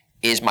fired?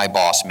 Is my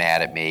boss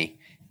mad at me?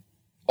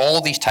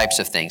 All these types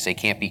of things, they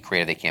can't be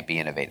creative, they can't be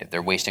innovative.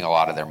 They're wasting a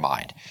lot of their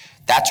mind.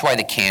 That's why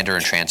the candor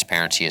and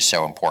transparency is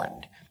so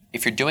important.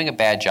 If you're doing a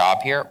bad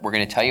job here, we're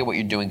going to tell you what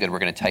you're doing good, we're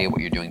going to tell you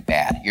what you're doing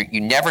bad. You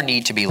never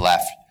need to be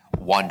left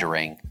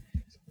wondering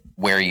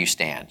where you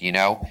stand,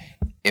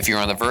 If you're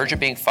on the verge of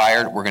being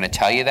fired, we're going to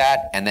tell you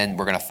that, and then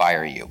we're going to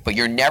fire you. But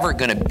you're never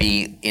going to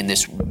be in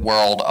this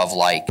world of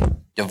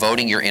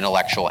devoting your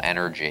intellectual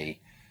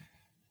energy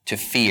to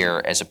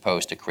fear as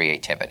opposed to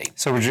creativity.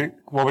 So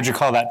what would you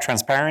call that?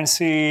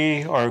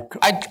 Transparency or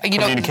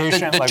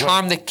communication? The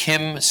term that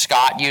Kim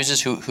Scott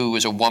uses, who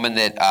is a woman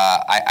that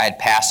I had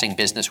passing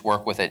business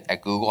work with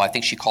at Google, I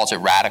think she calls it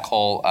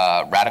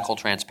radical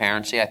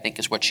transparency, I think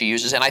is what she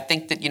uses. And I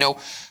think that,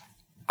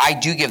 I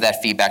do give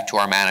that feedback to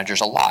our managers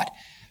a lot.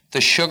 The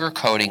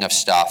sugarcoating of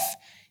stuff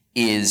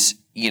is,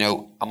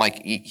 I'm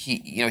like,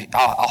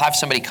 I'll have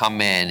somebody come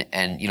in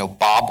and,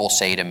 Bob will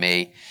say to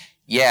me,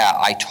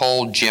 I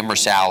told Jim or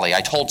Sally,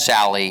 that,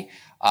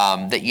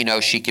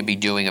 she could be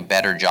doing a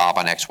better job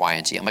on X, Y,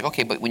 and Z. I'm like,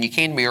 okay, but when you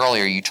came to me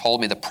earlier, you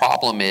told me the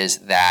problem is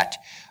that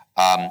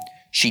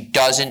she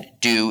doesn't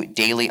do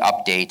daily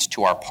updates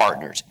to our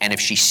partners. And if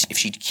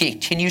she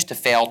continues to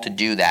fail to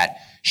do that,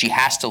 she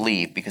has to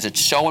leave because it's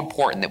so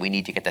important that we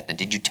need to get that done.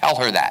 Did you tell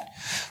her that?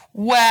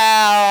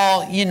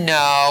 Well,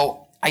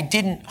 I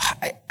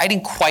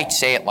didn't quite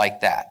say it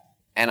like that.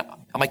 And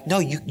I'm like, no,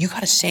 you got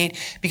to say it,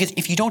 because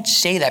if you don't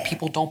say that,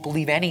 people don't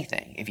believe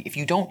anything. If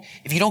you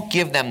don't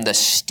give them the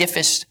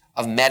stiffest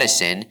of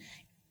medicine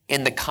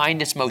in the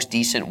kindest, most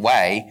decent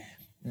way,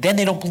 then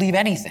they don't believe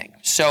anything.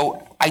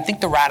 So I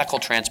think the radical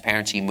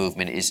transparency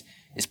movement is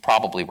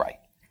probably right.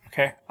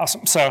 Okay,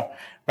 awesome. So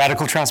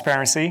radical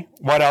transparency.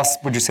 What else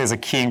would you say is a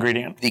key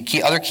ingredient?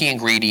 The other key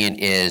ingredient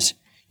is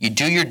you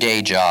do your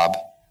day job,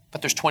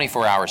 but there's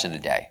 24 hours in a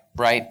day,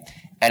 right?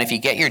 And if you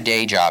get your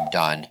day job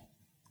done,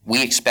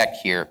 we expect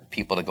here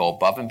people to go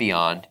above and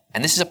beyond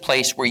And this is a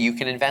place where you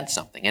can invent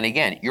something. And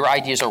again, your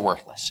ideas are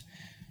worthless.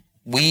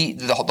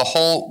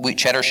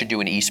 Cheddar should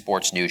do an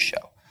esports news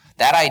show.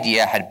 That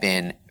idea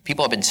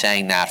people have been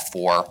saying that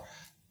for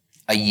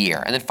a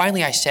year. And then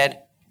finally I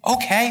said,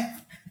 okay,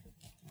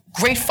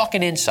 great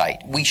fucking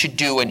insight. We should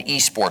do an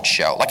esports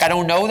show. Like, I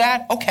don't know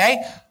that?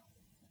 Okay.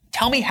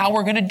 Tell me how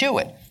we're going to do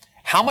it.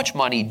 How much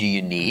money do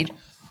you need?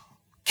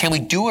 Can we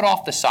do it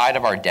off the side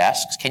of our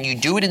desks? Can you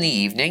do it in the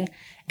evening?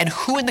 And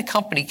who in the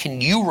company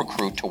can you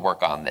recruit to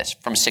work on this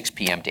from 6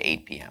 p.m. to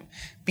 8 p.m.?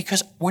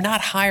 Because we're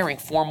not hiring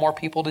 4 more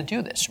people to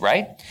do this,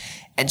 right?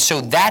 And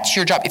so that's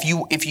your job.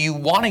 If you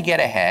want to get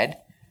ahead,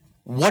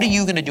 what are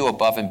you going to do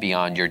above and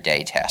beyond your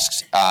day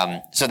tasks?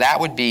 So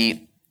that would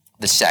be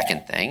the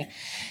second thing.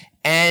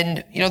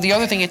 And, the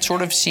other thing, it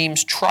sort of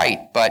seems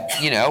trite, but,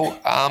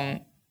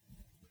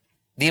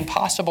 the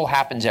impossible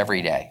happens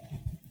every day.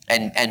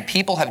 And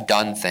people have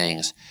done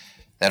things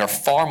that are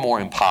far more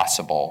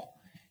impossible,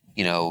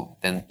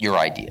 than your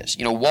ideas.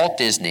 Walt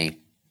Disney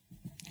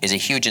is a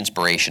huge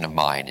inspiration of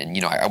mine. And,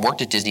 I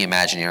worked at Disney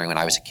Imagineering when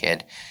I was a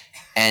kid.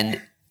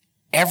 And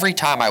every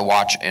time I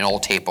watch an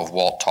old tape of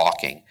Walt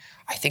talking,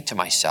 I think to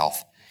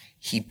myself,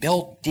 he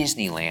built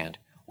Disneyland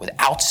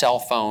without cell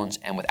phones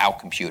and without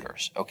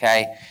computers,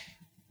 okay?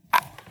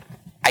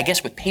 I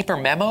guess with paper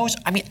memos,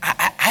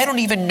 I don't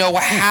even know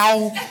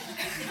how.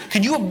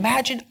 Could you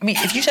imagine?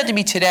 If you said to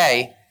me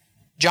today,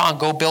 John,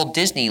 go build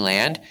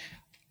Disneyland,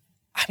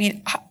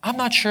 I'm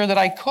not sure that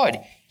I could.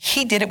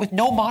 He did it with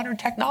no modern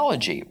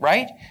technology,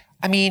 right?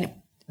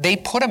 They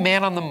put a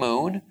man on the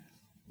moon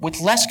with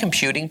less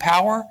computing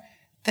power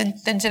than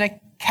in a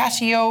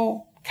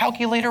Casio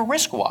calculator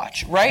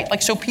wristwatch, right?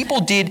 So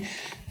people did,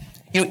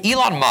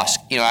 Elon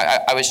Musk,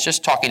 I was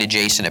just talking to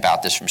Jason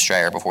about this from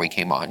Strayer before he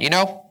came on,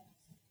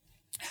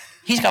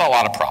 he's got a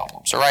lot of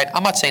problems, all right?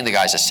 I'm not saying the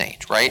guy's a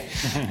saint, right?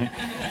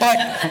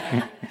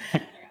 But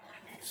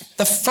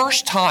the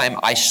first time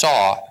I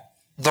saw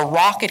the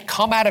rocket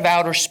come out of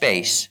outer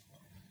space,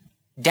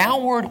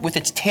 downward with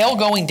its tail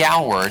going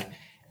downward,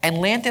 and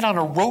landed on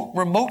a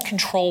remote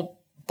control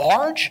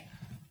barge,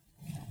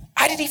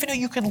 I didn't even know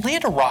you could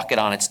land a rocket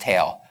on its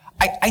tail.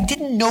 I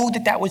didn't know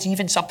that was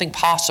even something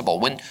possible.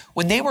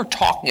 When they were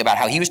talking about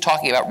how he was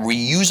talking about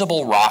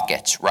reusable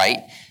rockets, right?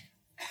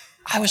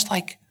 I was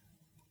like,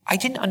 I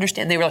didn't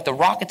understand. They were like, the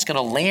rocket's going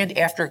to land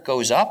after it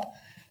goes up.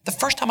 The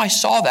first time I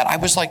saw that, I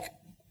was like,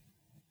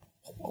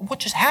 what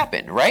just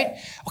happened, right?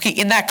 Okay,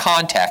 in that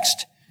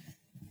context,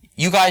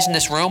 you guys in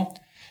this room,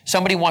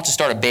 somebody wants to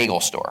start a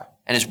bagel store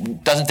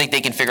and doesn't think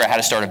they can figure out how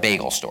to start a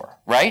bagel store,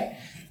 right?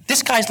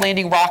 This guy's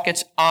landing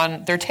rockets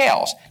on their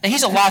tails. Now,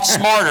 he's a lot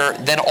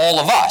smarter than all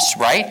of us,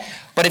 right?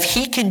 But if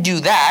he can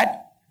do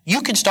that,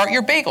 you can start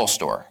your bagel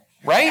store,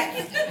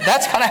 right?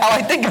 That's kind of how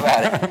I think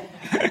about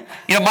it.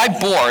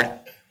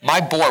 My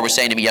board was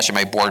saying to me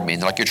yesterday, my board meeting,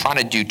 they're like, you're trying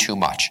to do too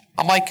much.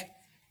 I'm like,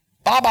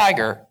 Bob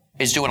Iger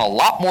is doing a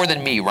lot more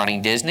than me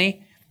running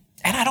Disney,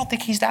 and I don't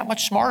think he's that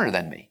much smarter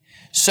than me.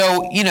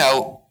 So,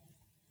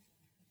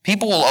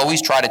 people will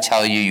always try to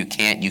tell you, you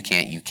can't.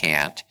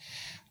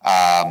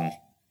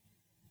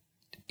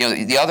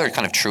 The other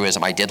kind of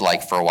truism I did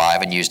like for a while, I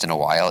haven't used in a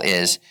while,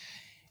 is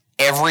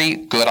every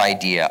good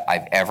idea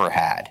I've ever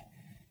had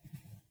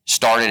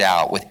started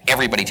out with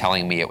everybody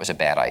telling me it was a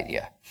bad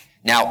idea.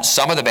 Now,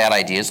 some of the bad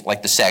ideas,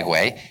 like the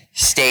Segway,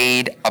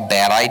 stayed a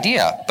bad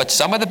idea. But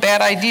some of the bad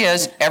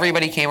ideas,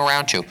 everybody came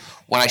around to.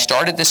 When I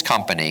started this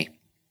company,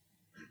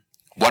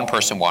 one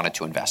person wanted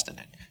to invest in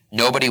it.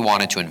 Nobody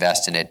wanted to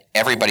invest in it.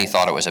 Everybody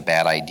thought it was a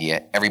bad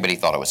idea. Everybody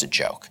thought it was a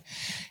joke.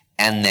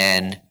 And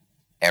then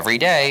every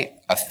day,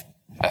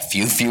 a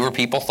few fewer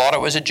people thought it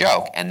was a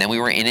joke. And then we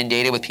were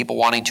inundated with people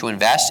wanting to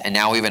invest, and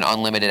now we have an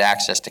unlimited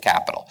access to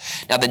capital.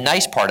 Now, the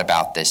nice part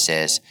about this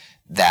is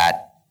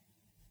that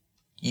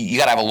you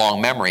got to have a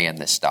long memory in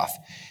this stuff.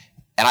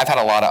 And I've had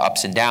a lot of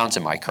ups and downs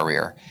in my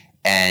career.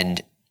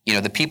 And,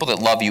 the people that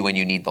love you when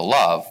you need the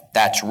love,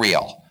 that's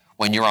real.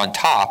 When you're on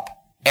top,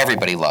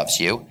 everybody loves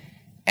you.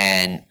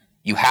 And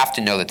you have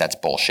to know that that's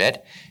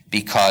bullshit,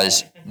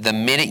 because the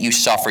minute you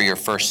suffer your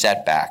first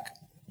setback,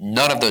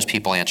 none of those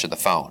people answer the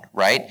phone,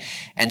 right?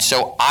 And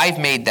so I've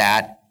made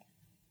that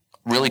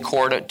really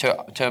core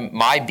to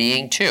my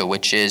being too,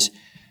 which is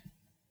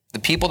the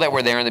people that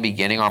were there in the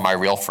beginning are my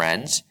real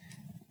friends.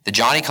 The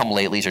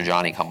Johnny-come-latelys are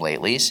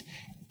Johnny-come-latelys,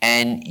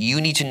 and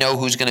you need to know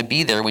who's going to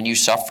be there when you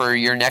suffer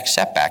your next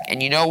setback.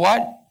 And you know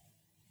what?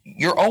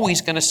 You're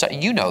always going to,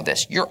 you know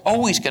this, you're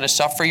always going to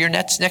suffer your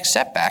next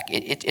setback.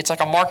 It's like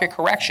a market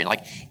correction.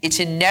 Like, it's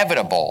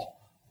inevitable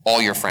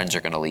all your friends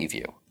are going to leave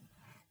you,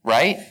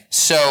 right?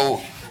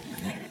 So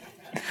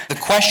the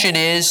question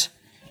is,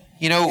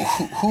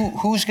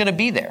 who's going to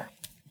be there?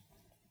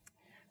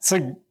 It's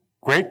a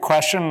great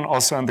question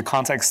also in the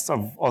context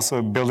of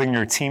also building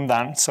your team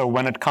then. So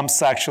when it comes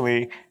to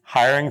actually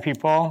hiring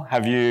people,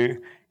 have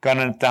you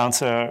gotten it down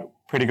to a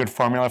pretty good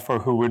formula for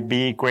who would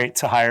be great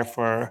to hire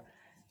for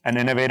an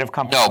innovative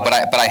company? No, but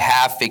I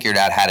have figured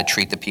out how to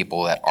treat the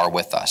people that are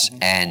with us.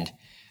 Mm-hmm. And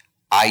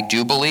I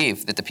do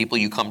believe that the people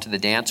you come to the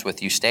dance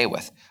with, you stay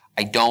with.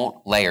 I don't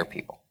layer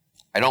people.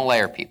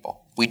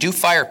 We do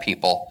fire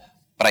people,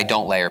 but I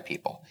don't layer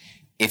people.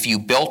 If you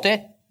built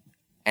it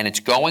and it's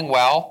going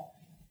well,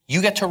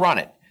 you get to run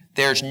it.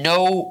 There's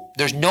no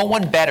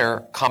one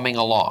better coming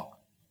along,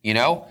 you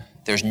know?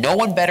 There's no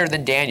one better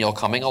than Daniel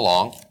coming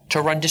along to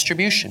run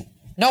distribution.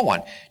 No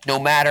one. No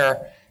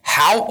matter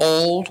how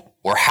old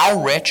or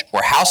how rich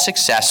or how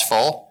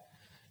successful,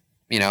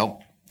 you know,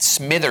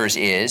 Smithers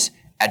is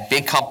at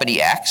big company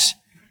X,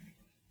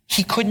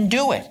 he couldn't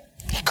do it.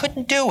 He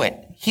couldn't do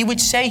it. He would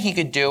say he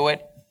could do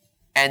it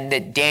and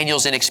that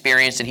Daniel's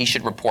inexperienced and he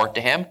should report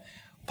to him,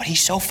 but he's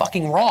so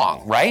fucking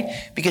wrong,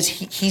 right? Because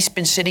he's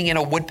been sitting in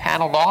a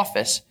wood-paneled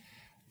office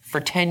for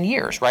 10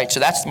 years, right? So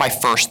that's my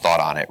first thought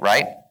on it,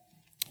 right?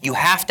 You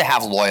have to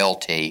have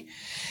loyalty,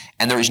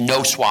 and there is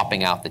no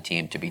swapping out the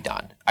team to be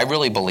done. I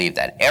really believe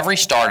that. Every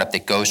startup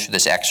that goes through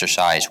this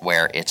exercise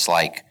where it's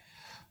like,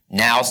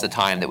 now's the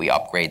time that we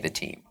upgrade the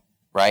team,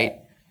 right?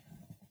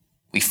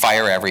 We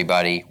fire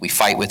everybody, we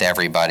fight with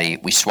everybody,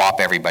 we swap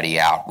everybody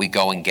out, we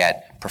go and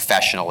get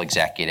professional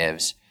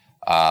executives.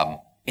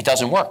 It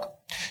doesn't work.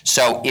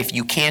 So if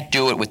you can't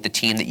do it with the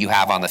team that you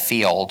have on the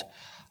field,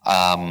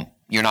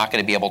 you're not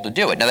going to be able to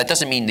do it. Now, that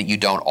doesn't mean that you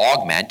don't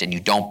augment and you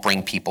don't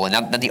bring people in.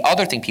 Now, the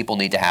other thing people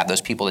need to have,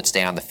 those people that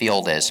stay on the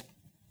field, is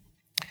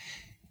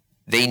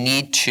they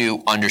need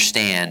to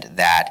understand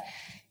that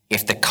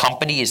if the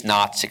company is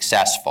not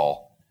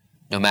successful,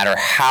 no matter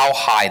how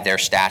high their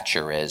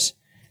stature is,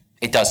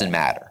 it doesn't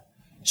matter.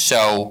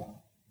 So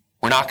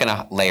we're not going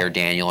to layer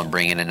Daniel and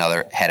bring in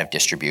another head of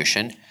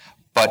distribution,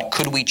 but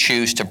could we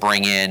choose to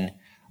bring in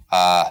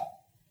a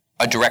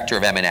director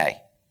of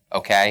M&A,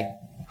 okay,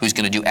 who's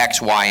going to do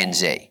X, Y, and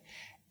Z?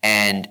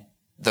 And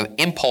the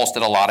impulse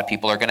that a lot of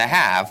people are going to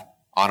have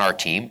on our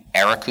team,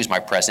 Eric, who's my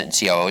president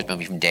and COO, has been with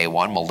me from day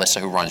one, Melissa,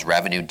 who runs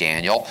revenue,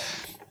 Daniel,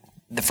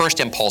 the first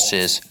impulse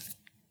is,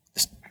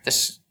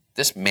 this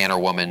man or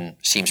woman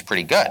seems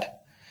pretty good.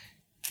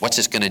 What's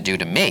this going to do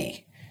to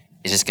me?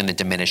 Is this going to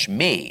diminish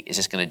me? Is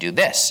this going to do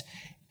this?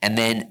 And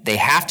then they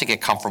have to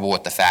get comfortable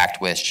with the fact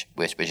which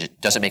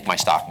does it make my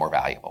stock more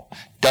valuable?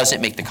 Does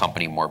it make the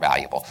company more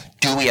valuable?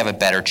 Do we have a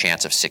better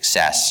chance of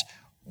success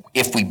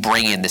if we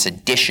bring in this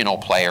additional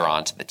player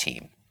onto the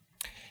team?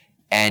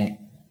 And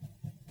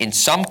in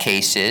some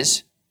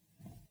cases,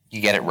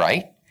 you get it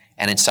right,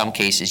 and in some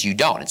cases, you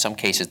don't. In some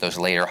cases, those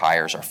later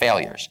hires are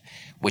failures,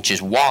 which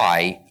is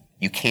why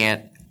you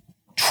can't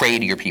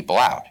trade your people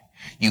out.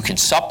 You can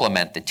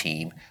supplement the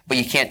team, but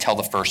you can't tell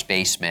the first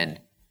baseman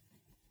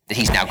that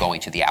he's now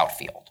going to the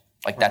outfield.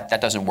 Like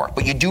that doesn't work.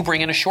 But you do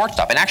bring in a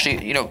shortstop. And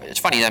actually, you know, it's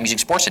funny, I'm using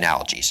sports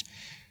analogies.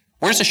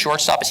 Where's the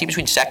shortstop? Is he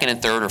between second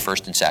and third or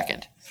first and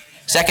second?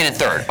 Second and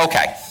third,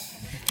 okay.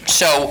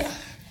 So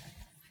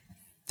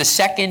the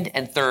second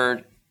and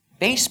third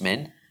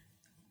baseman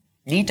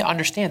need to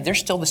understand they're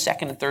still the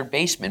second and third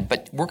baseman,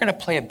 but we're going to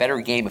play a better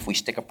game if we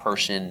stick a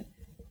person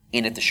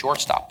in at the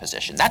shortstop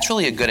position. That's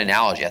really a good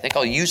analogy. I think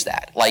I'll use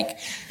that. Like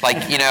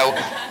you know,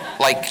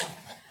 like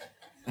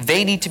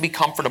they need to be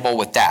comfortable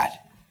with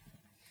that.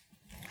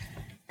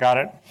 Got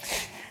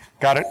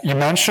it. You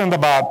mentioned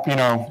about, you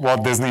know,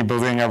 Walt Disney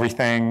building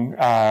everything,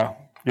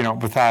 you know,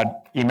 without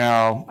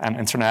email and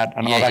internet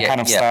and all that kind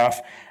of stuff.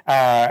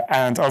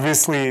 And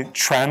obviously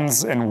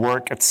trends in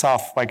work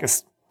itself, like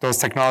those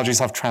technologies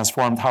have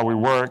transformed how we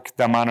work,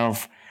 the amount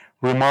of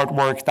remote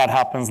work that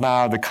happens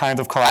now, the kind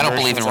of collaboration. I don't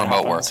believe in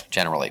remote work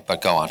generally,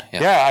 but go on.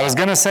 Yeah, I was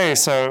going to say,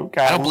 so...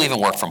 I don't believe in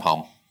work from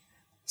home.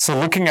 So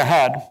looking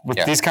ahead with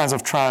these kinds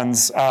of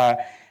trends, how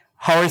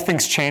are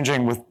things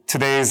changing with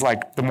today's,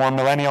 like, the more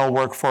millennial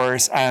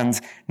workforce, and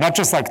not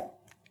just like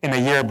in a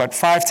year, but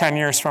 5-10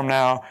 years from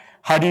now,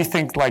 how do you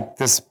think like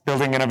this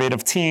building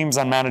innovative teams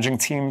and managing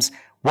teams,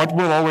 what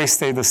will always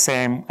stay the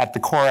same at the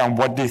core, and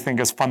what do you think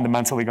is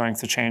fundamentally going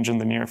to change in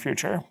the near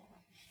future?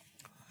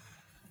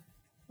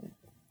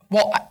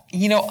 Well,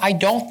 you know, I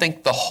don't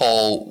think the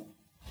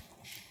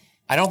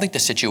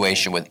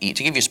situation with, to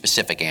give you a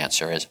specific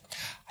answer is,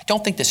 I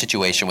don't think the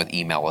situation with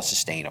email is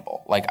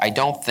sustainable. Like, I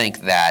don't think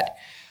that,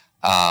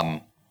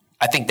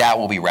 I think that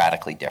will be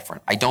radically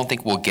different. I don't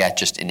think we'll get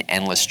just an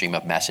endless stream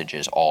of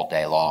messages all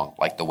day long,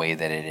 like the way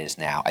that it is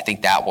now. I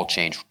think that will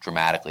change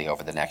dramatically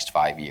over the next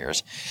 5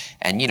 years.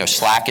 And, you know,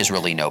 Slack is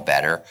really no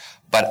better,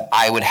 but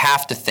I would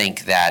have to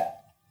think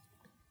that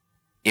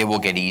it will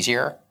get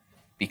easier,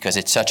 because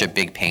it's such a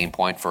big pain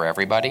point for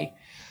everybody.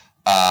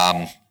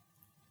 And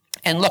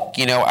look,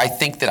 you know, I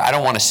think that I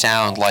don't want to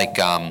sound like,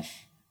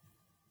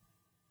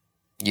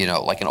 you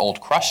know, like an old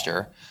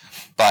cruster,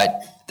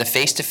 but the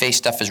face-to-face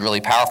stuff is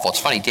really powerful. It's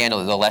funny,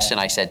 Daniel, the lesson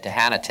I said to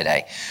Hannah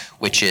today,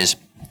 which is,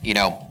 you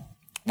know,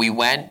 we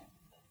got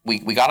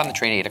on the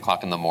train at 8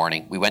 o'clock in the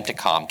morning. We went to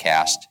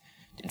Comcast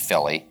in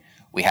Philly.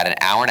 We had an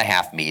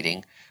hour-and-a-half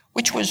meeting,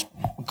 which was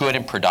good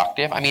and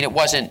productive. I mean, it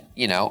wasn't,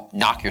 you know,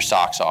 knock your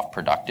socks off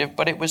productive,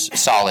 but it was a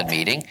solid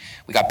meeting.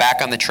 We got back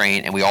on the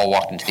train, and we all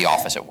walked into the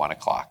office at 1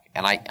 o'clock.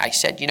 And I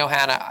said, you know,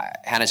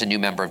 Hannah's a new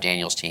member of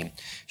Daniel's team.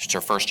 It's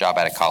her first job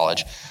out of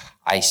college.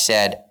 I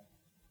said,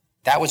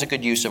 that was a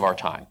good use of our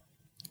time.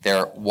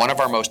 They're one of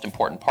our most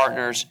important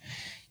partners.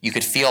 You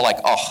could feel like,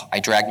 oh,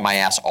 I dragged my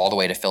ass all the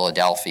way to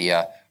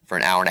Philadelphia for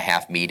an hour and a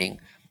half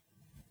meeting.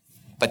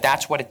 But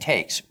that's what it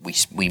takes.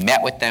 We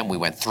met with them, we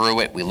went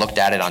through it, we looked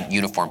at it on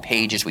uniform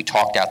pages, we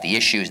talked out the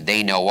issues,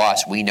 they know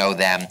us, we know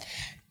them.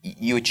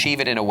 You achieve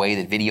it in a way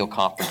that video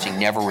conferencing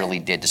never really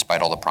did,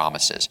 despite all the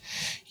promises.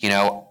 You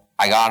know,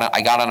 I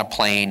got on a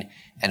plane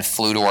and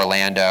flew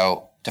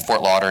to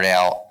Fort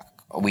Lauderdale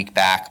a week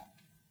back.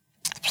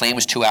 The plane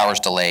was 2 hours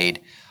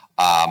delayed.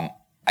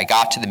 I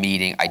got to the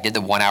meeting, I did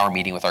the 1 hour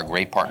meeting with our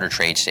great partner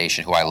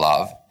TradeStation, who I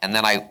love, and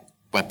then I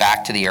went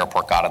back to the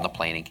airport, got on the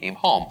plane, and came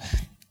home.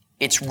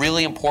 It's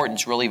really important,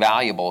 it's really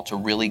valuable, it's a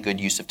really good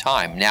use of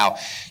time. Now,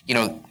 you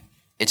know,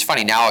 it's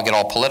funny, now I'll get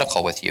all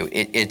political with you.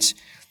 It's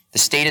the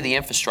state of the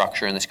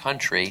infrastructure in this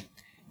country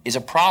is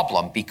a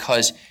problem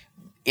because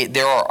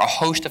there are a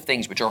host of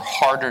things which are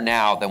harder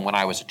now than when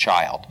I was a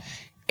child.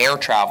 Air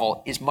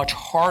travel is much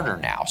harder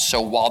now.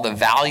 So while the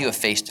value of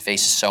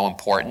face-to-face is so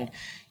important,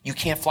 you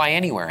can't fly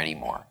anywhere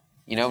anymore.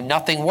 You know,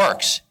 nothing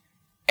works.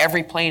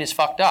 Every plane is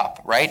fucked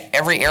up, right?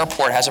 Every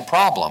airport has a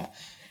problem.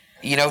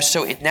 You know,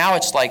 so now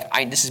it's like,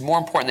 this is more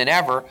important than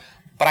ever,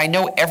 but I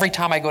know every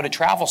time I go to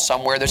travel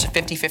somewhere, there's a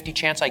 50-50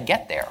 chance I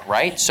get there,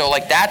 right? So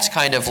like, that's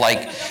kind of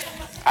like,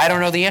 I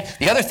don't know the answer.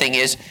 The other thing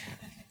is,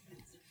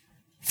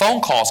 phone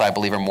calls, I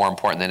believe, are more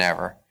important than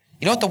ever.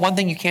 You know what the one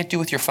thing you can't do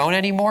with your phone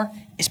anymore?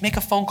 Is make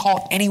a phone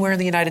call anywhere in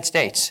the United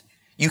States.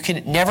 You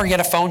can never get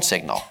a phone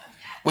signal,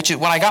 which is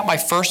when I got my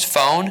first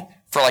phone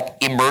for like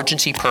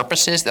emergency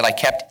purposes that I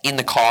kept in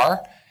the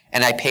car,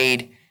 and I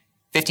paid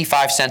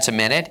 55 cents a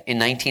minute in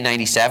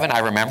 1997, I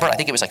remember. I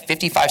think it was like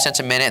 55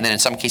 cents a minute, and then in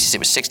some cases it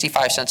was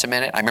 65 cents a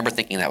minute. I remember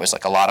thinking that was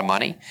like a lot of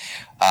money.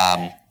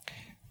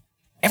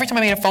 Every time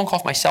I made a phone call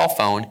with my cell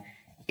phone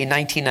in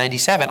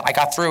 1997, I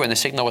got through and the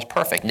signal was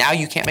perfect. Now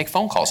you can't make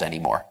phone calls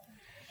anymore.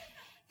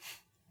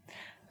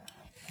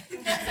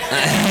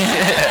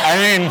 I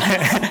mean,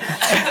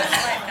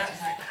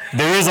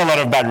 there is a lot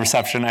of bad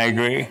reception, I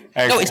agree.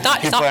 No, it's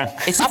not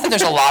that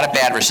there's a lot of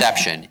bad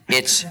reception.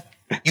 It's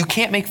you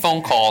can't make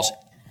phone calls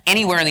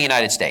anywhere in the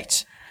United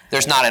States.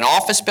 There's not an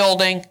office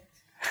building.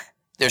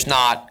 There's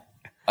not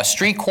a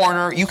street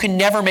corner. You can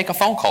never make a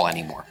phone call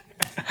anymore.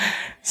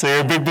 So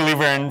you're a big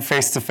believer in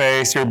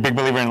face-to-face. You're a big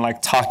believer in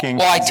like talking.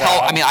 Well,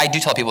 I do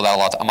tell people that a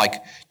lot. I'm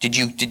like, did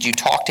you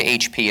talk to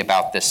HP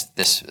about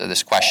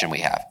this question we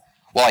have?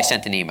 Well, I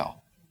sent an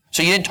email.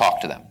 So you didn't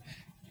talk to them.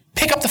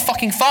 Pick up the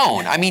fucking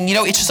phone. I mean, you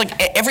know, it's just like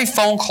every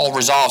phone call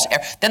resolves.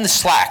 Then the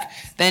Slack.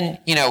 Then,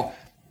 you know,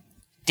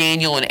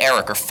 Daniel and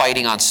Eric are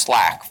fighting on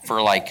Slack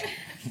for like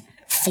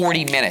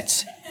 40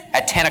 minutes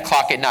at 10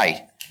 o'clock at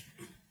night.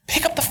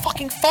 Pick up the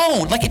fucking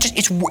phone. Like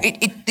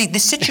the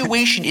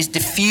situation is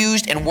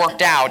diffused and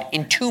worked out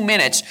in 2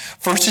 minutes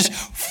versus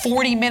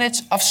 40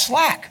 minutes of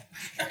Slack.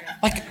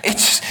 Like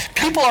it's just,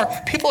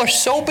 people are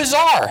so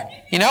bizarre,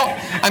 you know?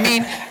 I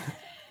mean,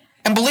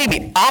 and believe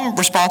me, I'm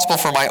responsible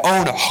for my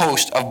own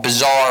host of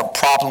bizarre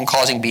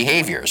problem-causing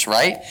behaviors,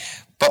 right?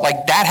 But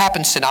like that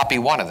happens to not be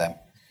one of them.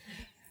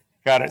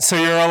 Got it. So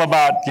you're all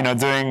about, you know,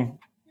 doing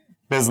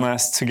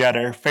business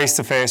together,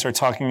 face-to-face, or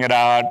talking it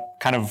out,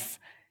 kind of.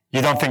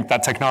 You don't think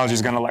that technology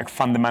is going to like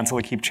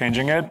fundamentally keep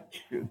changing it?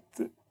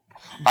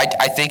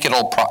 I think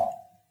it'll.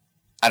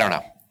 I don't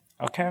know.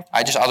 Okay.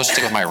 I'll just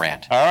stick with my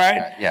rant. All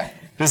right. Yeah.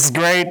 This is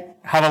great.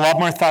 Have a lot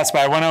more thoughts,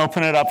 but I want to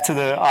open it up to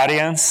the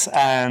audience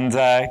and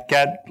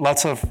get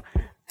lots of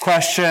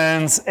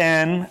questions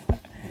in.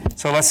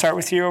 So let's start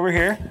with you over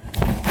here.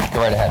 Go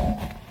right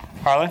ahead.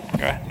 Harlan,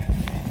 go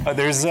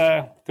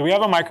ahead. Do we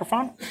have a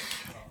microphone?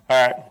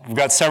 All right. We've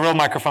got several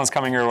microphones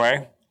coming your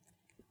way.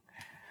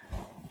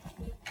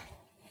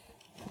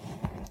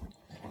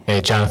 Hey,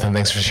 Jonathan,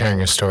 thanks for sharing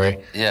your story.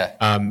 Yeah.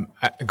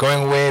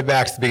 Going way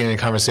back to the beginning of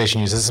the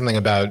conversation, you said something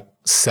about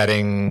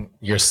setting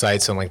your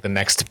sights on like the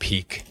next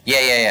peak.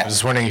 Yeah. I was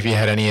just wondering if you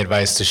had any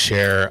advice to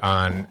share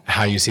on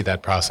how you see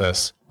that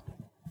process.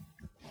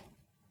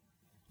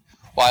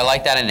 Well, I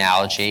like that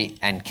analogy,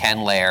 and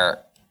Ken Lair,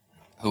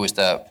 who was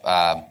the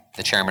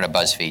chairman of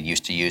BuzzFeed,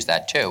 used to use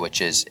that too,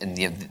 which is, in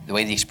the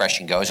way the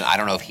expression goes, and I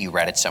don't know if he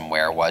read it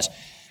somewhere, was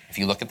if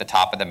you look at the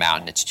top of the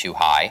mountain, it's too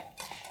high.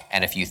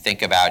 And if you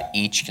think about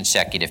each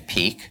consecutive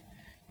peak,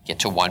 get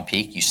to one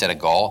peak, you set a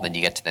goal, then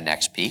you get to the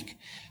next peak,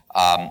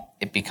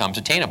 it becomes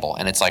attainable.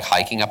 And it's like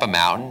hiking up a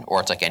mountain,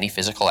 or it's like any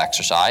physical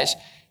exercise.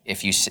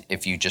 If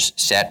you just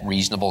set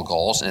reasonable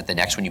goals, and at the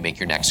next one you make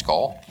your next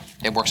goal,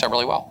 it works out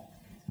really well.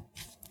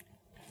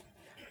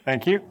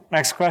 Thank you.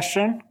 Next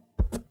question.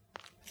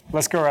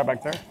 Let's go right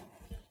back there.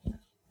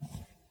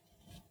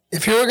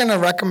 If you were going to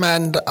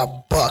recommend a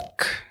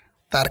book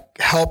that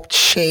helped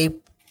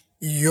shape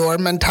your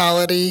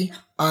mentality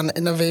on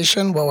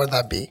innovation, what would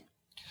that be?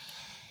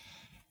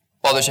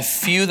 Well, there's a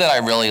few that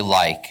I really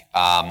like.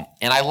 And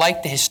I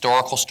like the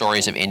historical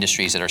stories of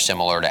industries that are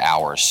similar to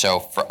ours. So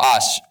for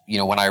us, you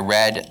know, when I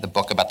read the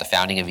book about the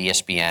founding of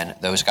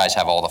ESPN, those guys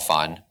have all the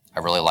fun.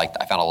 I really liked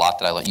I found a lot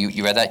that I liked.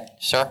 You read that,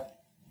 sir?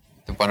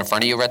 The one in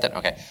front of you read that?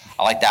 Okay.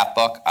 I like that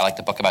book. I like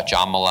the book about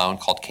John Malone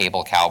called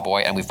Cable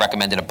Cowboy. And we've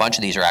recommended a bunch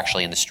of these are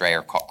actually in the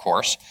Strayer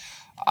course.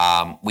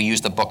 We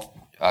use the book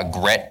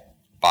Grit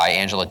by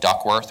Angela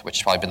Duckworth, which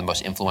has probably been the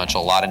most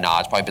influential, a lot of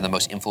nods, probably been the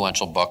most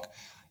influential book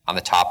on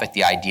the topic,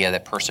 the idea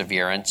that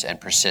perseverance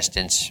and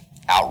persistence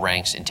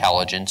outranks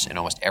intelligence in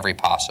almost every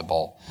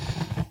possible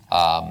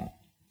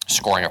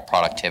scoring of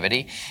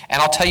productivity.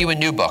 And I'll tell you a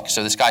new book.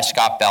 So this guy,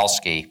 Scott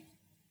Belsky,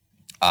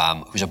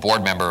 who's a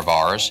board member of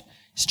ours,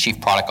 he's chief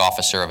product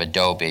officer of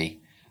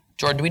Adobe.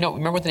 Jordan, do we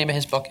remember what the name of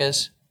his book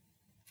is?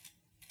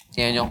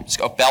 Daniel?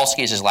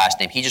 Belsky is his last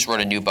name. He just wrote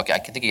a new book. I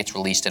think it gets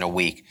released in a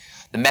week.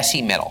 The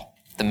Messy Middle.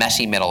 The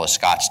Messy Middle is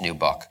Scott's new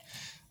book.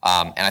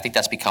 And I think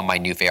that's become my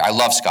new favorite. I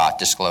love Scott,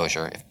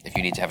 disclosure, if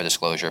you need to have a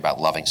disclosure about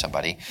loving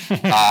somebody.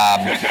 But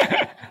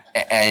I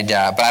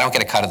don't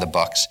get a cut of the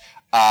books.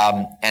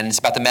 And it's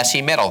about the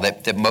messy middle,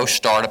 that most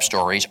startup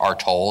stories are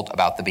told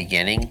about the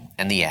beginning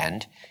and the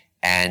end,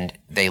 and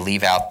they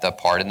leave out the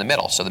part in the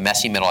middle. So the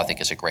Messy Middle, I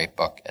think, is a great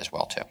book as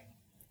well, too.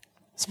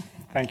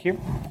 Thank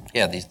you.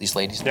 Yeah, these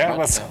ladies. Yeah,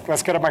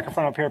 let's get a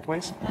microphone up here,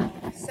 please.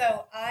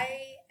 So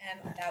I am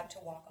about to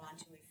walk on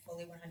to a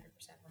fully 100%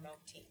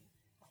 remote team.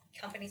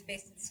 Companies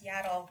based in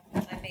Seattle,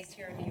 I'm based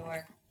here in New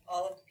York.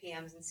 All of the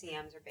PMs and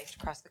CMs are based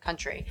across the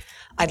country.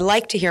 I'd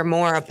like to hear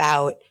more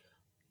about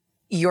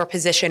your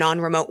position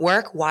on remote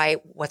work,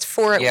 what's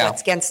for it,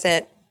 what's against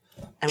it,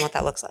 and what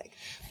that looks like.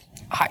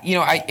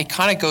 It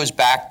kind of goes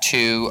back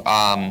to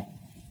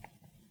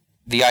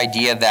the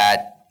idea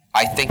that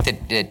I think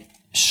that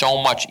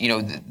so much,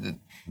 the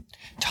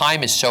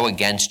time is so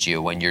against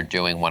you when you're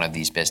doing one of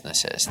these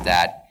businesses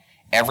that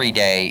every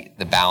day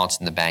the balance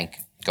in the bank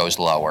goes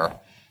lower.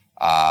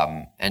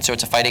 And so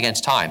it's a fight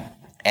against time.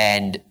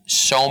 And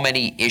so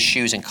many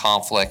issues and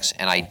conflicts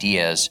and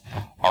ideas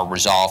are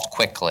resolved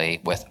quickly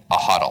with a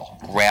huddle,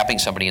 grabbing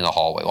somebody in the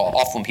hallway. Well,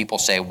 often people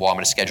say, well, I'm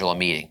going to schedule a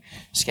meeting.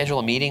 Schedule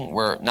a meeting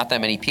where not that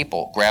many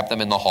people. Grab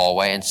them in the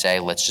hallway and say,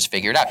 let's just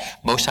figure it out.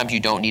 Most times you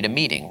don't need a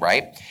meeting,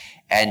 right?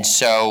 And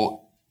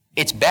so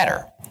it's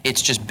better.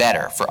 It's just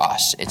better for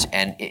us.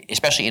 And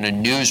especially in a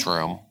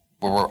newsroom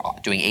where we're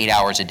doing 8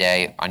 hours a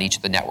day on each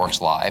of the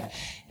networks live,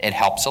 it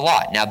helps a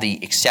lot. Now,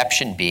 the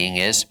exception being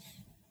is,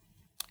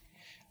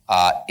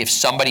 if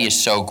somebody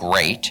is so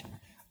great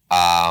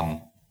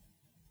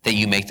that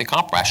you make the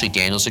compromise. Actually,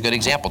 Daniel's a good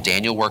example.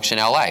 Daniel works in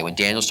LA. When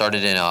Daniel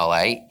started in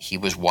LA, he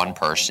was one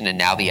person, and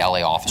now the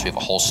LA office, we have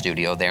a whole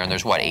studio there, and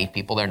there's 8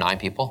 people there, 9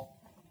 people?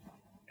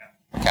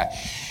 Yeah. Okay.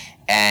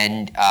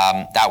 And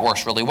that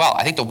works really well.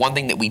 I think the one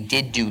thing that we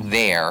did do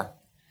there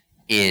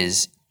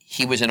is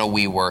he was in a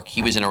WeWork,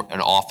 he was in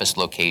an office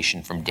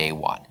location from day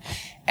one.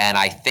 And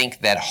I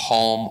think that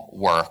home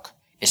work,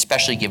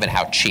 especially given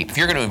how cheap, if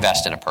you're going to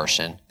invest in a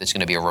person that's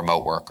going to be a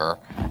remote worker,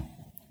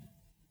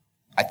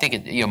 I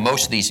think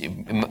most of these,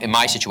 in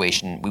my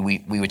situation,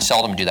 we would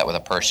seldom do that with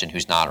a person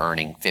who's not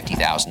earning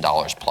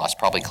 $50,000 plus,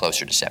 probably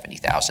closer to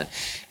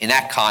 $70,000. In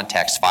that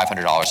context,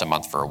 $500 a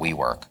month for a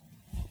WeWork,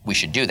 we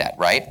should do that,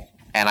 right?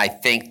 And I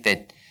think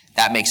that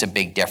makes a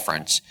big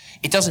difference.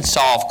 It doesn't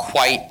solve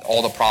quite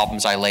all the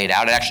problems I laid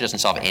out. It actually doesn't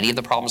solve any of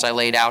the problems I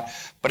laid out.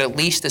 But at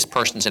least this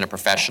person's in a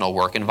professional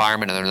work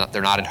environment, and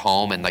they're not at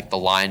home, and the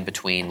line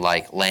between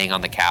laying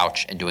on the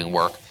couch and doing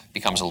work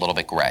becomes a little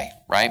bit gray,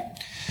 right?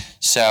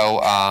 So,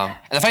 and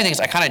the funny thing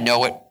is, I kind of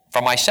know it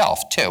from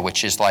myself too,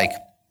 which is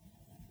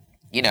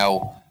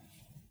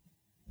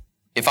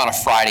if on a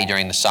Friday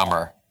during the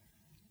summer,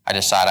 I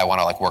decide I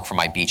want to work from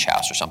my beach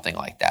house or something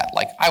like that.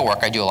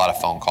 I do a lot of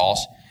phone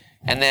calls,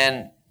 and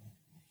then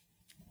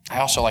I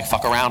also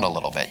fuck around a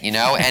little bit,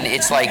 and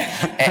it's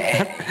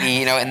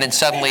and then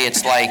suddenly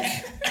it's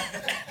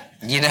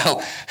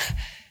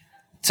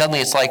suddenly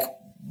it's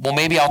well,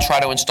 maybe I'll try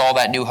to install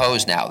that new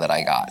hose now that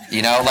I got,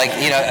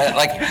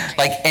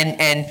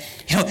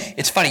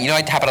 it's funny,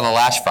 it happened on the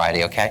last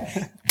Friday,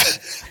 okay?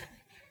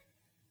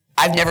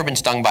 I've never been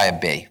stung by a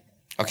bee,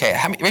 okay?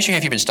 Raise your hand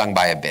if you've been stung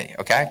by a bee,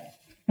 okay?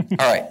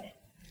 All right.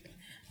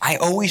 I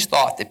always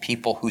thought that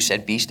people who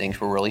said bee stings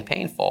were really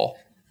painful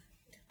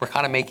were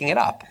kind of making it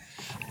up.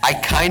 I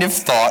kind of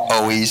thought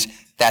always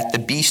that the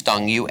bee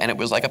stung you and it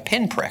was like a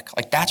pinprick.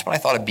 That's what I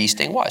thought a bee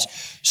sting was.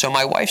 So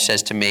my wife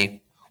says to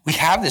me, we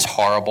have this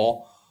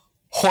horrible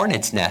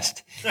hornet's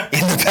nest in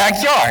the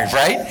backyard,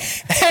 right?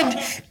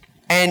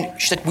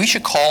 And she said, we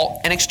should call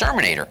an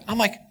exterminator. I'm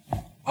like,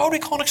 why would we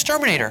call an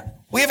exterminator?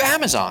 We have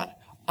Amazon.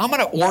 I'm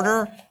going to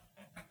order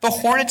the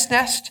hornet's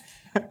nest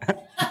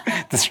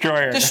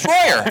Destroyer. Why would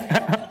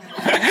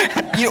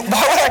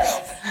I?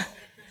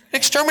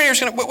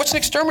 What's an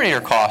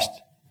exterminator cost?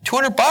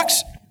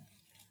 $200?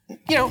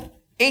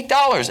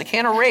 $8 a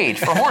can of Raid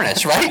for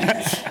hornets,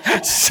 right?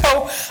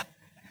 So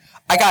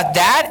I got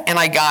that, and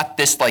I got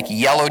this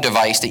yellow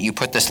device that you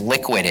put this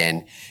liquid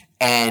in,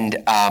 and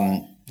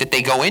that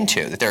they go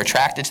into, that they're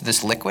attracted to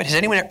this liquid.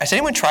 Has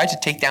anyone tried to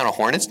take down a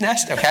hornet's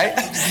nest? Okay,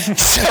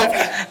 so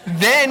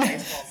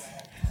then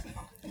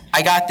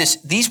I got this.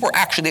 They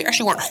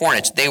actually weren't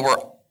hornets. They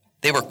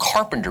were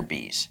carpenter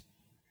bees.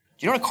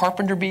 Do you know what a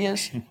carpenter bee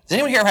is? Does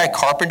anyone here ever had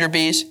carpenter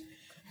bees?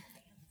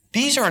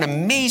 Bees are an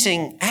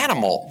amazing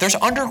animal. There's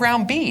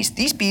underground bees.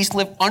 These bees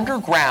live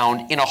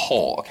underground in a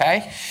hole,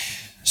 okay?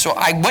 So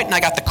I went and I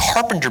got the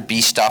carpenter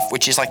bee stuff,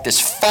 which is like this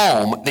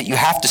foam that you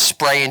have to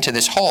spray into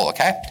this hole,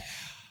 okay?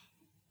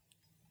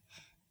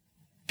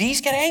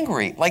 Bees get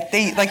angry. I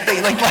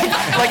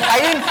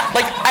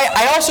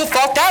also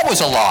thought that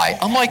was a lie.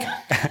 I'm like,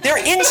 they're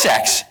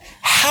insects.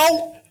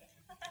 How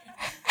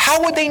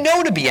would they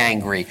know to be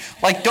angry?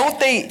 Like, don't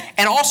they,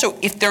 and also,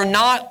 if they're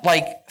not,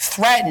 like,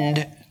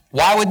 threatened,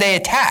 why would they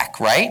attack,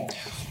 right?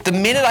 The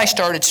minute I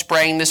started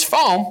spraying this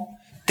foam,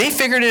 they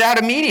figured it out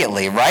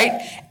immediately,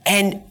 right?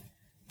 And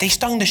they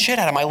stung the shit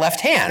out of my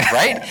left hand,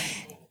 right?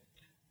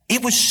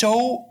 It was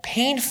so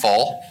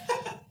painful.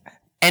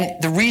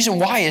 And the reason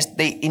why is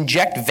they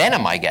inject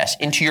venom, I guess,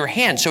 into your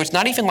hand. So it's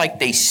not even like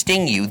they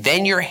sting you,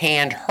 then your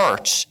hand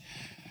hurts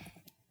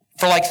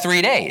for like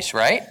 3 days,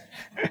 right?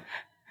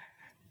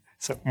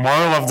 So,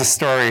 moral of the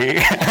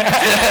story.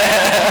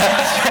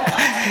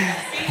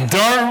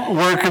 Don't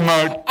work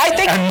remote. I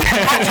think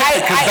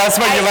because that's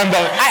what you end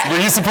up. Were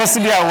you supposed to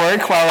be at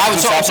work while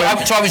this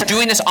happened? So I was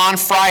doing this on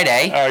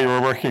Friday. Oh, you were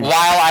working.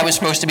 While I was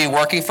supposed to be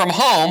working from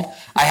home,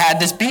 I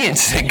had this bee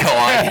incident go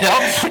on, you know?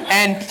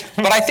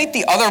 But I think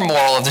the other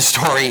moral of the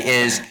story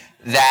is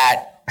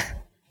that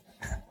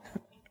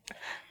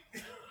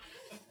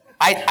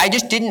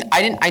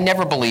I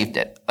never believed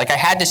it. Like, I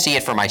had to see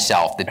it for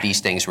myself that bee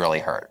stings really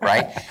hurt,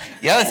 right?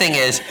 The other thing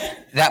is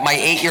that my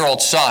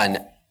 8-year-old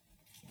son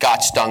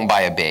got stung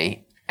by a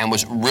bee and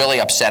was really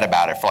upset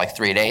about it for like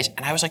 3 days.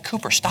 And I was like,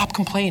 Cooper, stop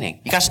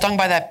complaining. You got stung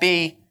by that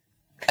bee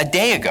a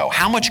day ago.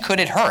 How much could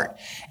it hurt?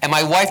 And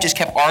my wife just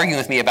kept arguing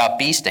with me about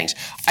bee stings.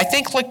 I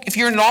think, like, if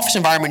you're in an office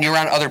environment, you're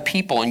around other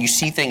people and you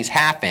see things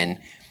happen,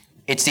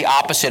 it's the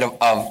opposite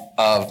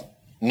of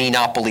me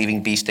not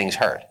believing bee stings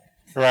hurt.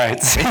 Right.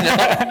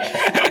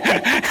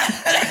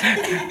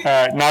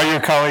 Now your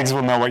colleagues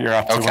will know what you're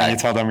up to when you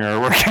tell them you're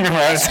working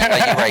remote.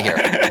 Like you right here.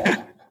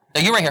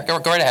 No, you right here. Go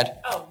right ahead.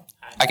 Oh.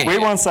 I can Wait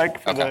hear you. 1 sec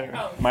for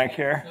the mic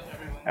here.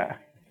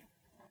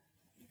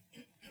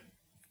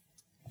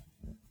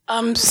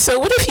 So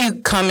what if you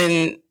come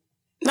in,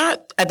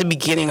 not at the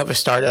beginning of a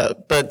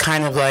startup, but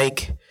kind of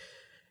like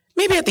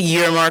maybe at the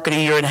year mark or the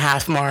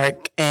 1.5 year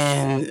mark,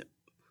 and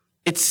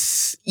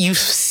it's you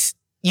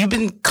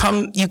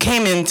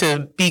came in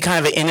to be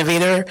kind of an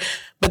innovator,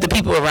 but the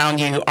people around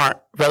you aren't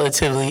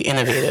relatively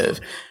innovative.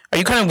 Are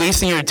you kind of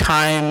wasting your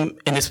time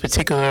in this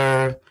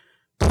particular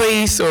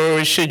place,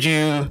 or should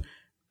you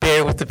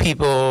bear with the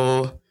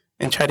people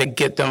and try to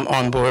get them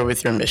on board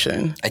with your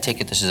mission? I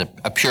take it this is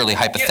a purely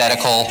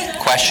hypothetical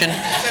question.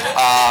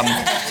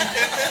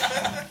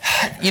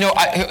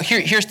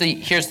 Here's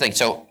the thing.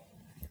 So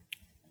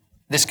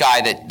this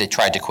guy that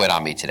tried to quit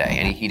on me today,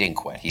 and he didn't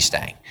quit. He's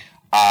staying.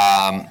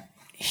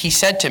 He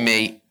said to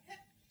me,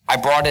 I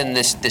brought in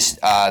this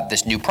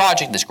new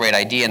project, this great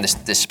idea, and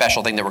this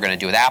special thing that we're going to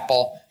do with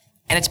Apple.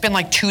 And it's been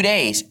like 2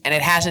 days, and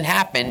it hasn't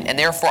happened, and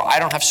therefore I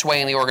don't have sway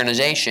in the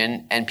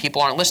organization, and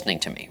people aren't listening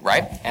to me,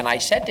 right? And I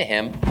said to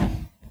him,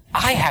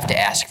 I have to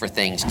ask for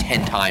things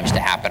 10 times to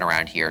happen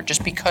around here,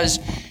 just because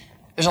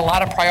there's a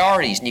lot of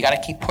priorities, and you got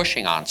to keep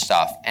pushing on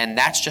stuff, and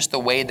that's just the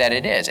way that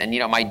it is. And, you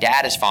know, my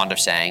dad is fond of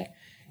saying,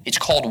 it's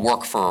called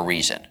work for a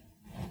reason,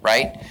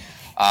 right?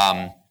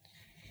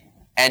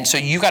 And so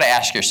you got to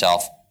ask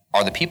yourself,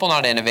 are the people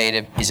not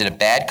innovative? Is it a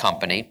bad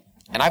company?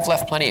 And I've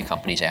left plenty of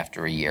companies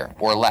after a year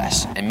or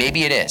less. And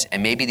maybe it is.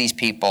 And maybe these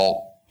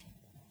people,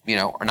 you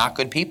know, are not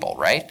good people,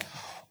 right?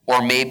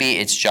 Or maybe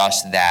it's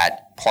just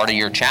that part of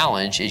your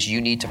challenge is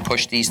you need to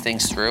push these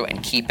things through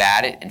and keep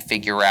at it and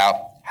figure out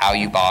how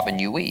you bob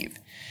and you weave.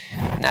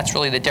 And that's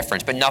really the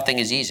difference. But nothing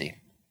is easy.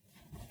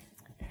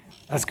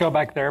 Let's go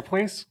back there,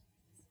 please.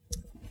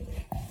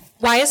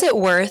 Why is it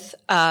worth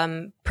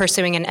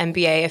pursuing an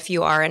MBA if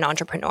you are an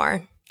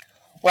entrepreneur?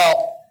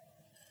 Well,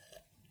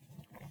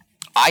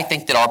 I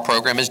think that our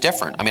program is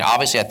different. I mean,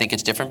 obviously, I think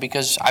it's different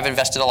because I've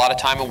invested a lot of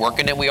time and work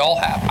in it. We all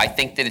have. I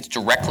think that it's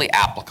directly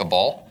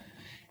applicable,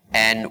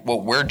 and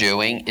what we're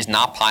doing is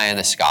not pie in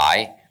the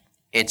sky.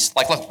 It's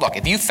like, look,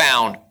 if you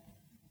found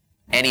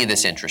any of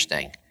this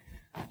interesting,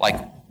 like,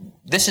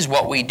 this is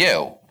what we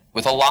do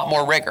with a lot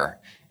more rigor.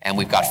 And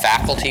we've got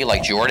faculty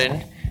like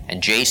Jordan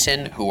and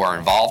Jason who are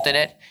involved in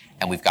it,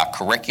 and we've got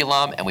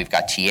curriculum, and we've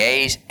got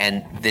TAs,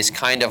 and this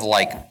kind of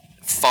like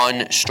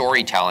fun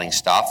storytelling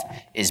stuff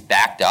is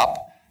backed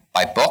up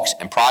by books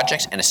and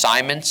projects and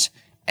assignments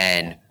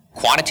and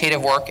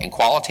quantitative work and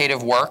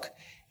qualitative work,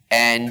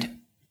 and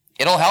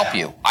it'll help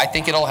you. I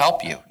think it'll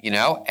help you, you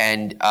know,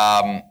 and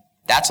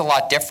that's a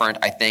lot different,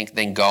 I think,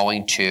 than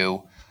going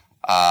to,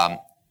 I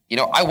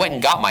went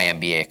and got my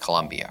MBA at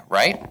Columbia,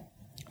 right?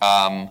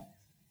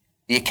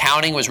 The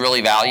accounting was really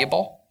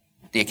valuable.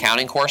 The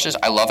accounting courses,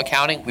 I love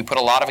accounting. We put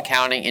a lot of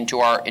accounting into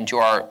our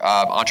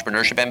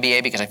entrepreneurship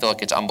MBA because I feel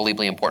like it's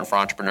unbelievably important for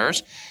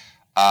entrepreneurs.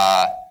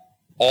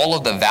 All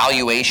of the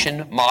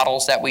valuation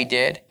models that we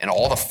did and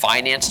all the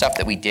finance stuff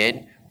that we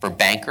did for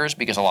bankers,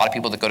 because a lot of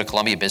people that go to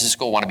Columbia Business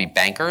School want to be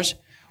bankers,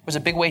 was a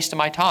big waste of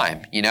my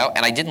time, you know?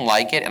 And I didn't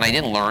like it, and I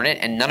didn't learn it,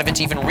 and none of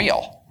it's even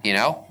real, you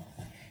know?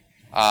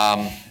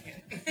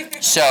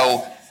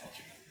 So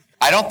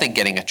I don't think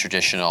getting a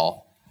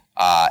traditional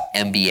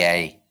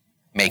MBA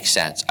makes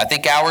sense. I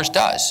think ours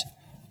does.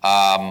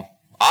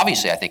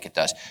 Obviously, I think it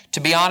does. To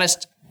be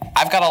honest,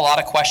 I've got a lot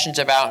of questions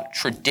about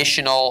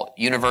traditional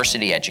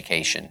university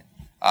education.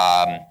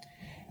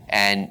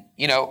 And,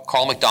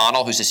 Carl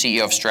McDonald, who's the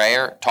CEO of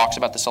Strayer, talks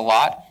about this a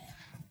lot.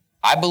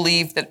 I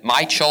believe that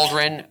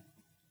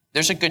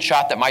there's a good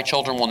shot that my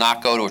children will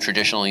not go to a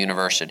traditional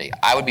university.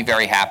 I would be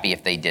very happy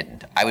if they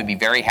didn't. I would be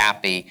very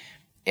happy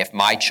if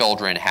my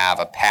children have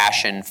a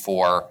passion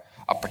for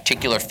a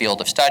particular field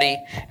of study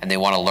and they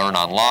want to learn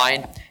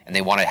online and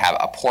they want to have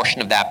a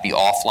portion of that be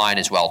offline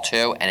as well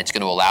too, and it's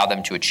going to allow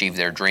them to achieve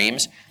their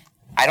dreams.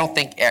 I don't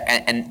think,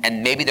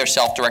 and maybe they're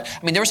self-direct.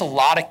 I mean, there was a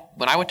lot of,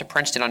 when I went to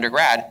Princeton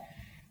undergrad,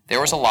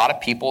 there was a lot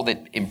of people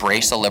that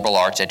embraced the liberal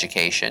arts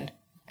education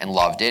and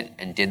loved it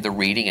and did the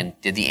reading and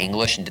did the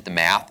English and did the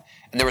math.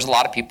 And there was a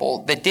lot of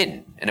people that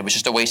didn't, and it was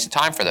just a waste of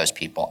time for those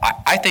people.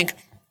 I think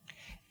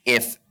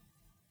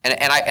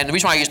and the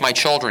reason why I use my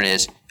children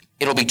is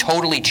it'll be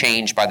totally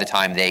changed by the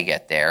time they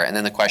get there. And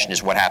then the question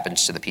is what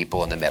happens to the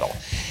people in the middle.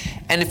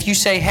 And if you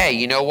say, hey,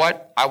 you know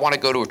what? I want to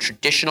go to a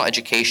traditional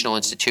educational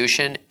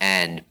institution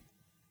and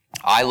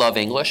I love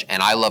English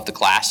and I love the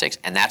classics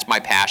and that's my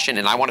passion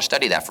and I want to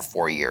study that for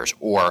 4 years.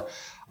 Or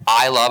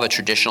I love a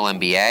traditional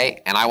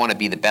MBA and I want to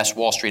be the best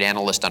Wall Street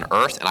analyst on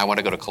earth and I want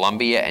to go to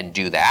Columbia and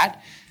do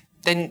that.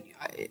 Then,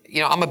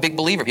 I'm a big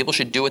believer. People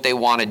should do what they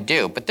want to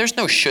do. But there's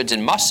no shoulds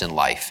and musts in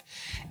life.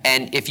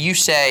 And if you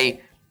say,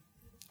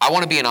 I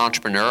want to be an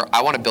entrepreneur,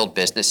 I want to build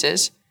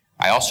businesses,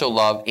 I also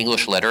love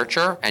English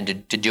literature,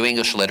 and to do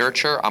English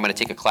literature, I'm going to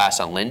take a class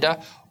on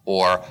Linda,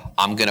 or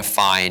I'm going to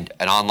find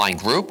an online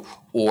group,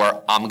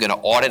 or I'm going to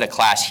audit a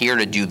class here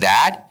to do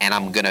that, and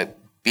I'm going to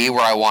be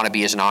where I want to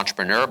be as an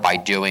entrepreneur by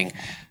doing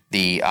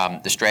the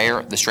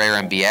Strayer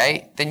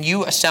MBA, then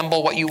you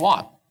assemble what you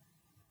want.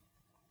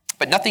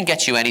 But nothing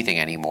gets you anything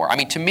anymore. I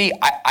mean, to me,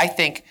 I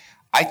think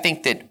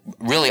that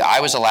really I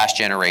was the last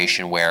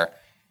generation where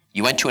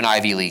you went to an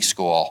Ivy League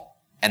school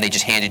and they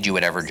just handed you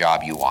whatever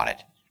job you wanted,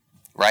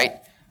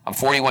 right? I'm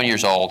 41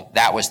 years old.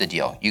 That was the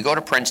deal. You go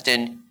to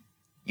Princeton,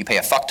 you pay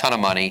a fuck ton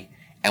of money,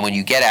 and when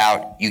you get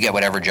out, you get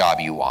whatever job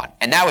you want.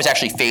 And that was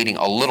actually fading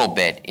a little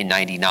bit in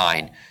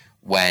 99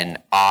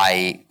 when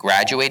I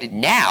graduated.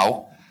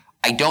 Now,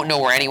 I don't know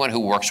where anyone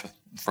who works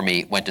for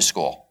me went to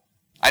school.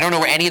 I don't know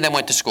where any of them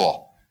went to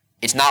school.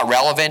 It's not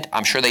relevant.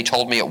 I'm sure they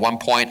told me at one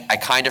point. I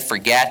kind of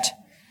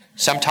forget.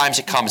 Sometimes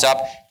it comes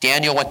up.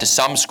 Daniel went to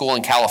some school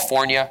in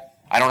California.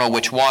 I don't know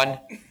which one.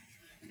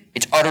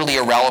 It's utterly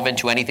irrelevant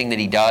to anything that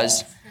he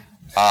does.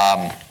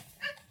 There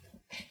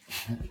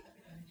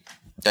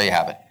you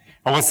have it.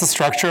 And what's the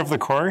structure of the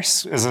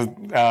course? Is it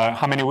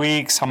how many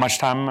weeks? How much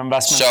time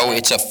investment? So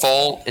it's a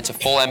full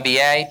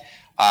MBA.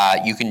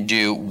 You can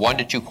do 1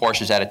 to 2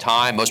 courses at a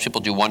time. Most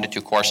people do 1 to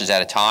 2 courses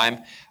at a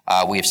time.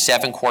 We have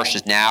 7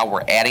 courses now.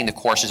 We're adding the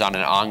courses on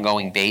an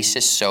ongoing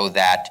basis so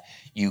that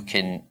you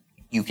can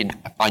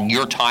on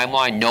your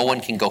timeline, no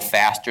one can go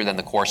faster than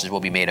the courses will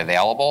be made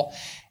available.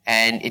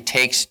 And it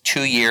takes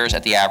 2 years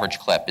at the average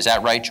clip. Is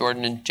that right,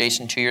 Jordan and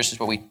Jason? 2 years is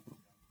what a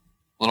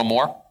little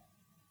more?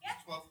 Yeah.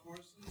 12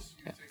 courses,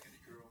 you take it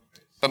at your own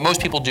pace. But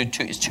most people do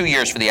 2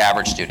 years for the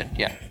average student,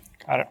 yeah.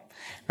 Got it.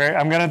 Great.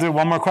 I'm going to do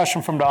one more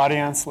question from the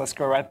audience. Let's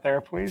go right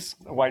there, please.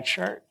 The white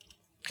shirt.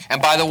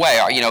 And by the way,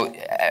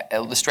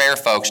 the Strayer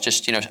folks,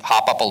 just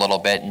hop up a little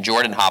bit, and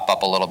Jordan hop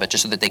up a little bit,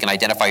 just so that they can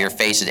identify your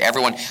faces.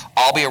 Everyone,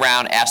 I'll be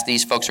around. Ask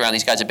these folks around.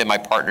 These guys have been my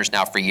partners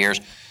now for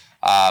years.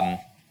 Yeah,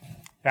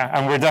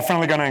 and we're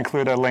definitely going to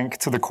include a link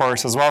to the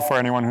course as well for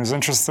anyone who's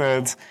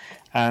interested,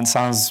 and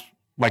sounds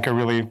like a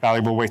really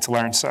valuable way to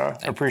learn. So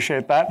I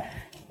appreciate that.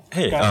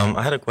 Hey,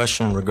 I had a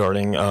question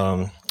regarding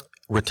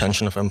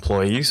retention of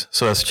employees.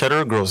 So as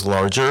Cheddar grows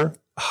larger,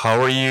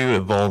 how are you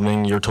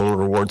evolving your total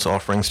rewards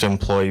offerings to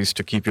employees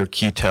to keep your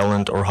key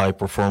talent or high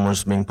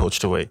performers being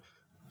poached away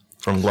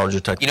from larger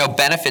tech?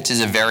 Benefits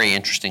is a very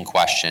interesting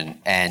question.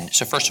 And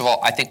so first of all,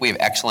 I think we have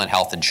excellent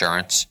health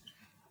insurance.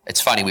 It's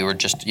funny, we were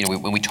just,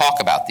 when we talk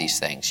about these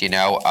things,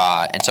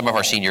 and some of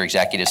our senior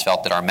executives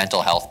felt that our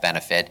mental health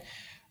benefit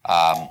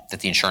that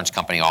the insurance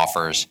company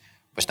offers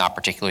was not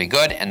particularly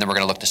good, and then we're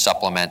going to look to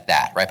supplement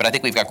that, right? But I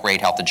think we've got great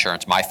health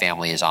insurance. My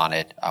family is on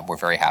it. We're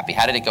very happy.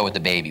 How did it go with the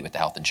baby with the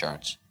health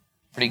insurance?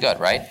 Pretty good,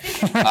 right?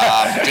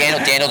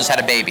 Daniel just had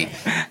a baby.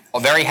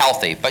 Well, very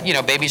healthy, but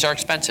babies are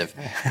expensive.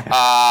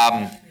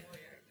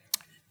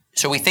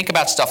 So we think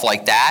about stuff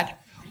like that.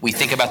 We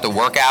think about the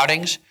work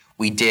outings.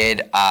 We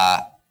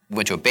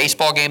went to a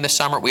baseball game this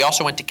summer. We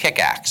also went to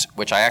Kick-Axe,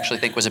 which I actually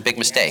think was a big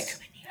mistake.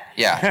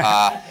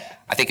 Yeah,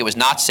 I think it was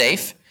not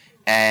safe.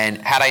 And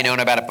had I known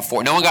about it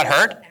before, no one got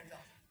hurt.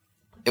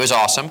 It was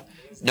awesome.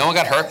 No one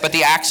got hurt, but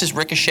the axes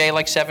ricochet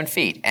like 7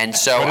 feet, and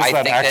so I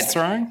think axe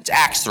throwing? It's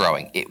axe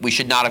throwing. We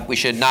should not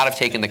have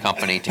taken the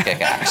company to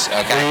Kick-Axe.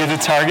 Okay. Were you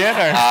the target?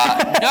 Or?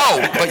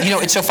 No, but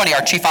it's so funny.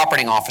 Our chief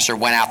operating officer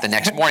went out the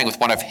next morning with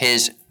one of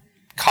his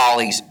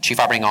colleagues, chief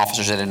operating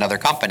officers at another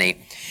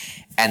company,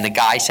 and the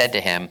guy said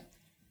to him,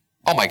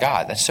 "Oh my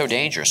God, that's so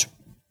dangerous.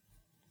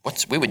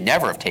 We would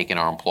never have taken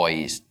our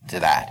employees to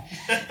that.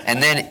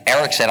 And then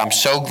Eric said, I'm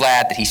so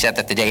glad that he said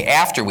that the day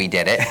after we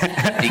did it,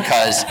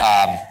 because,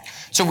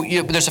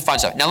 there's a fun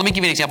stuff. Now let me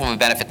give you an example of a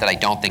benefit that I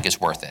don't think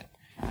is worth it.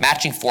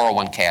 Matching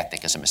 401k, I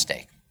think, is a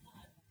mistake.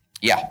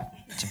 Yeah,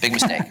 it's a big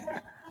mistake.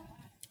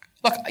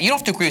 Look, you don't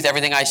have to agree with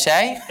everything I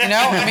say,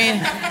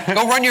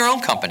 go run your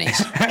own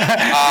companies.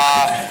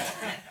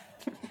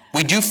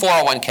 We do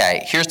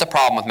 401k. Here's the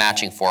problem with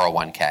matching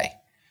 401k.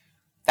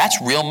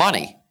 That's real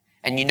money.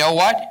 And you know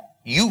what?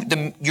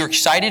 You're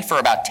excited for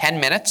about 10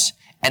 minutes,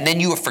 and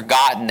then you have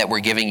forgotten that we're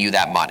giving you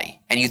that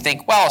money. And you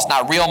think, well, it's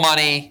not real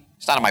money.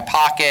 It's not in my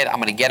pocket. I'm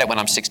going to get it when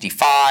I'm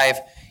 65.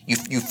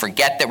 You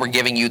forget that we're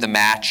giving you the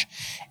match.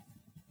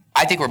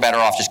 I think we're better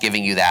off just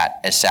giving you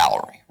that as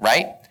salary,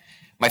 right?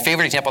 My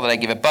favorite example that I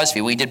give at BuzzFeed,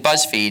 when we did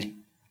BuzzFeed,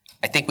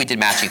 I think we did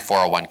matching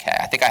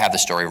 401k. I think I have the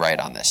story right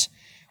on this.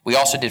 We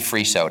also did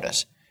free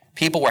sodas.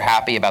 People were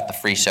happy about the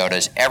free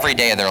sodas every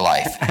day of their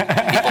life.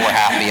 People were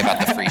happy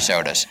about the free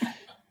sodas.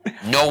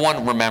 No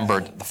one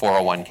remembered the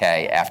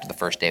 401k after the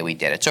first day we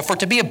did it. So for it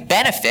to be a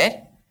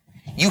benefit,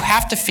 you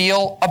have to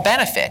feel a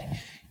benefit.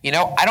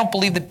 I don't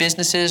believe that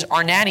businesses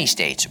are nanny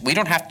states. We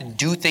don't have to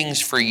do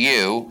things for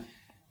you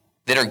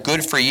that are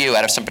good for you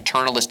out of some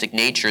paternalistic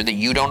nature that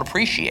you don't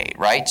appreciate,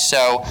 right?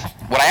 So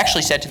what I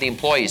actually said to the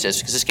employees is,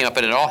 because this came up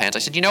at all hands, I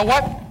said, you know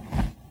what?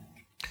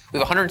 We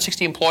have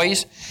 160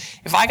 employees.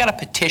 If I got a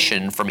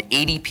petition from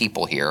 80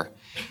 people here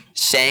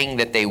saying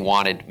that they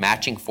wanted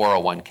matching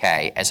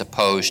 401k as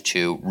opposed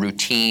to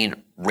routine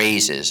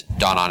raises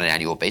done on an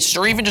annual basis,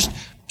 or even just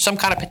some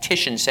kind of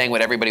petition saying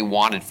what everybody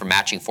wanted for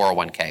matching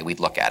 401k, we'd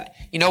look at it.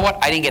 You know what?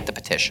 I didn't get the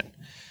petition.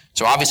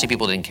 So obviously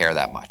people didn't care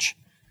that much.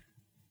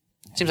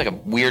 Seems like a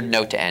weird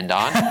note to end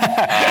on.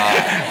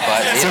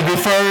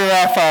 Before we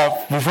wrap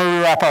up,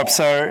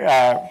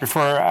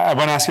 before I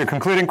want to ask you a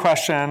concluding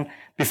question.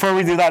 Before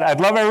we do that, I'd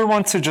love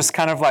everyone to just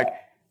kind of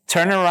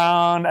turn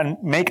around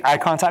and make eye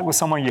contact with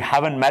someone you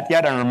haven't met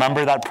yet and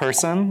remember that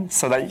person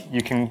so that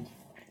you can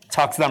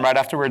talk to them right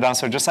after we're done.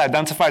 So just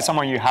identify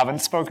someone you haven't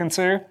spoken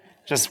to.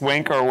 Just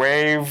wink or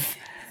wave.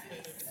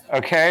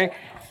 Okay?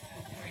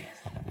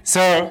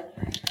 So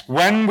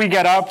when we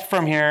get up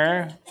from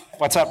here,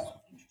 what's up?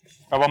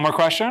 One more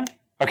question?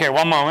 Okay,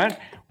 one moment.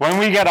 When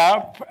we get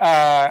up,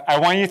 I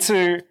want you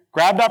to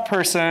grab that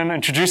person,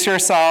 introduce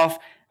yourself,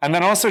 and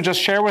then also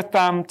just share with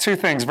them two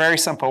things, very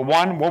simple.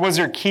 One, what was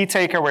your key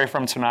takeaway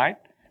from tonight?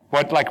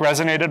 What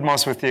resonated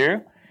most with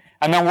you?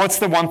 And then what's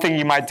the one thing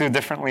you might do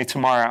differently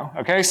tomorrow?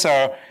 Okay,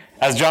 so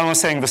as Jon was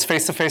saying, this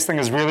face-to-face thing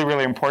is really,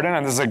 really important,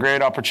 and this is a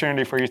great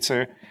opportunity for you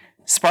to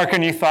spark a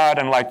new thought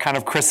and kind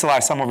of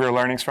crystallize some of your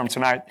learnings from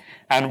tonight.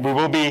 And we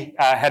will be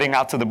heading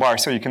out to the bar,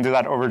 so you can do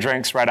that over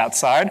drinks right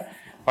outside,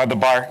 or the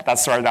bar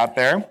that's right out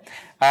there.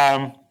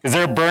 Is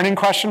there a burning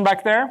question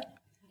back there?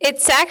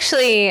 It's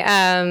actually,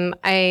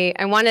 I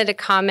wanted to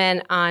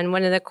comment on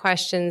one of the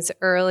questions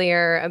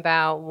earlier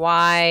about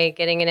why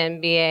getting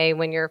an MBA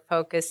when you're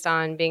focused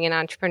on being an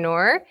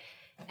entrepreneur.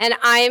 And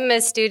I'm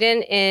a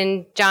student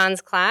in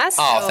Jon's class.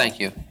 Oh, thank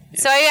you. Yeah.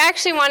 So I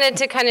actually wanted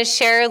to kind of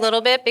share a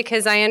little bit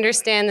because I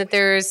understand that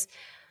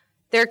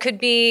there could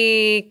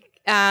be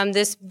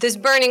this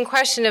burning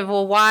question of,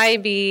 well, why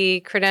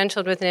be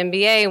credentialed with an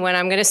MBA when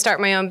I'm going to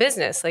start my own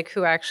business?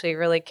 Who actually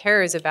really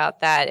cares about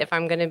that if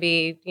I'm going to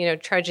be,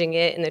 trudging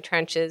it in the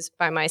trenches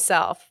by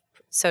myself,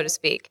 so to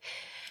speak?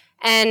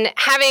 And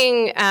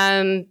having,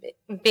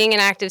 being an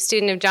active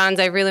student of Jon's,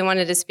 I really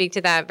wanted to speak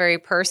to that very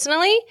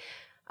personally.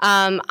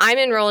 I'm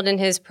enrolled in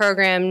his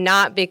program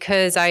not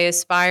because I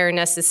aspire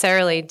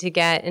necessarily to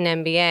get an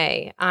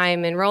MBA.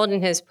 I'm enrolled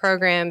in his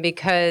program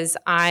because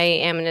I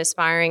am an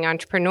aspiring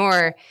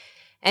entrepreneur.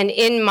 And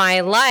in my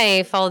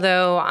life,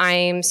 although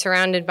I'm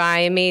surrounded by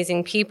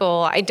amazing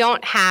people, I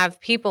don't have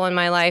people in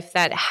my life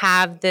that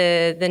have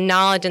the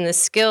knowledge and the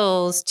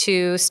skills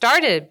to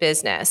start a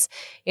business.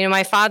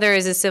 My father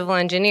is a civil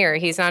engineer.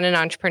 He's not an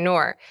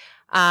entrepreneur.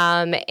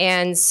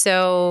 And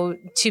so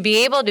to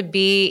be able to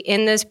be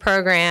in this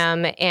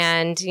program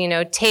and,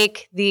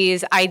 take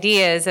these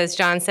ideas, as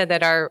Jon said,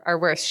 that are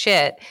worth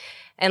shit,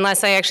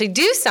 unless I actually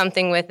do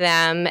something with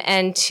them,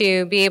 and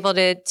to be able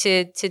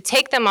to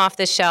take them off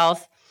the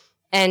shelf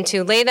and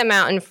to lay them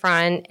out in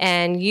front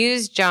and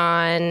use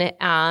Jon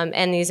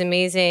and these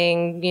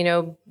amazing,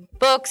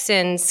 books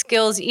and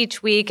skills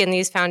each week and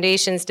these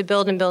foundations to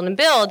build and build and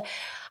build,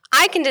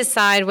 I can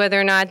decide whether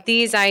or not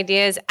these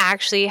ideas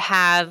actually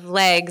have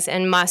legs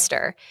and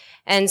muster.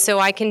 And so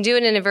I can do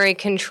it in a very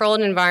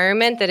controlled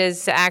environment that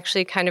is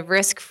actually kind of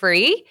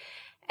risk-free.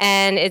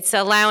 And it's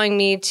allowing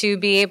me to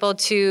be able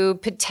to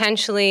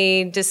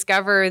potentially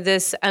discover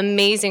this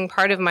amazing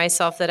part of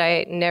myself that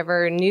I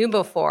never knew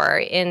before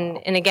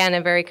in again,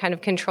 a very kind of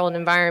controlled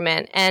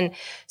environment. And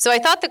so I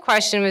thought the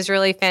question was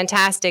really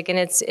fantastic. And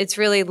it's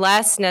really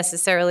less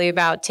necessarily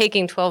about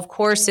taking 12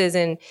 courses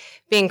and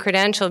being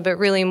credentialed, but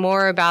really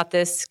more about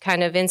this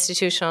kind of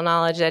institutional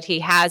knowledge that he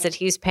has that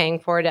he's paying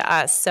for to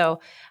us. So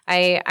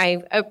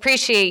I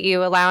appreciate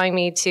you allowing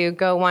me to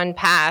go one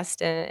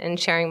past and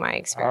sharing my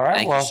experience. All right,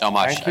 Thank you so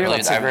much. Thank you.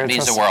 It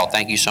means the world.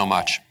 Thank you so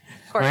much.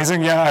 course.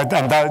 Amazing, yeah.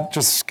 And that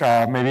just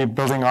maybe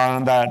building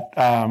on that,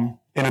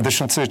 in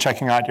addition to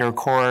checking out your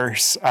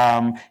course,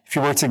 if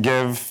you were to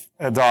give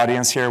the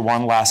audience here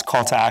one last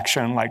call to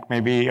action, like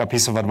maybe a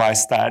piece of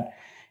advice that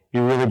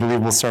you really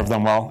believe will serve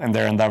them well in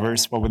their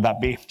endeavors, what would that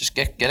be? Just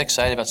get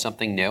excited about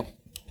something new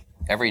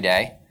every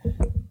day.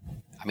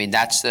 I mean,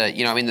 that's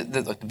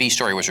the bee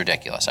story was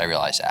ridiculous. I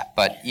realize that.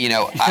 But,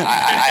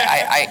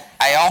 I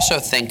also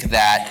think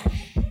that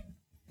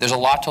there's a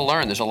lot to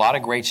learn. There's a lot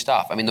of great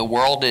stuff. I mean, the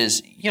world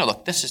is,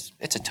 look,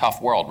 it's a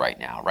tough world right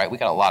now, right? We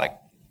got a lot of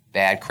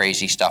bad,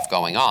 crazy stuff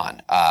going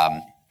on.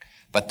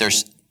 But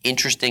there's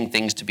interesting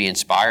things to be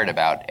inspired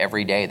about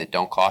every day that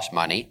don't cost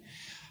money.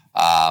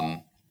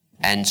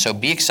 And so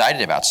be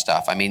excited about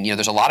stuff. I mean,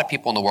 there's a lot of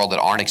people in the world that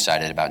aren't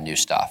excited about new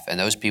stuff. And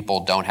those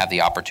people don't have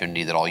the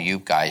opportunity that all you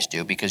guys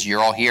do because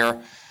you're all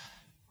here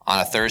on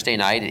a Thursday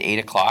night at 8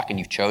 o'clock and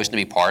you've chosen to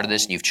be part of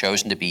this and you've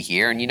chosen to be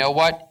here. And you know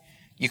what?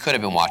 You could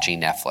have been watching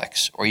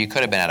Netflix or you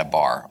could have been at a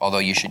bar, although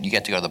you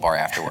get to go to the bar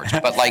afterwards.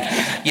 But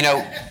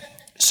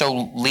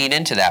so lean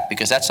into that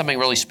because that's something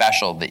really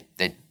special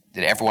that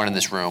everyone in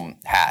this room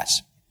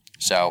has.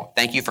 So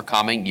thank you for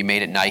coming. You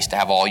made it nice to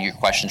have all your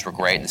questions were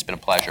great, and it's been a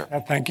pleasure.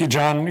 Thank you,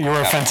 John. You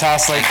were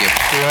fantastic. Thank you.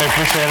 We really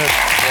appreciate it.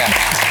 Yeah.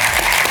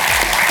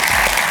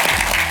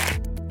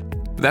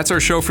 That's our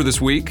show for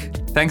this week.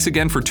 Thanks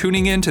again for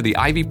tuning in to the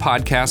Ivy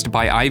Podcast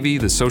by Ivy,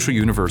 the Social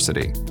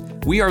University.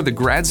 We are the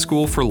grad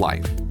school for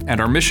life, and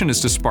our mission is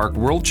to spark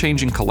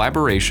world-changing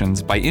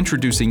collaborations by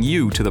introducing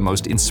you to the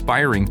most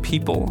inspiring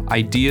people,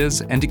 ideas,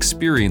 and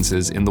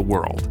experiences in the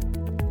world.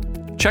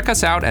 Check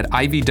us out at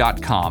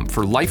ivy.com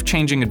for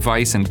life-changing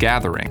advice and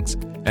gatherings,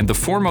 and the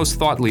foremost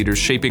thought leaders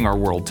shaping our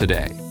world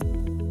today.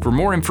 For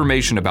more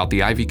information about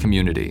the Ivy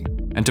community,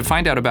 and to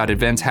find out about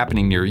events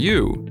happening near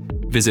you,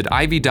 visit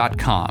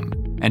ivy.com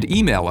and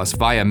email us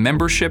via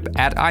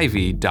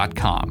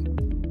membership@ivy.com.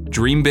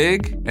 Dream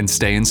big and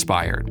stay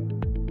inspired.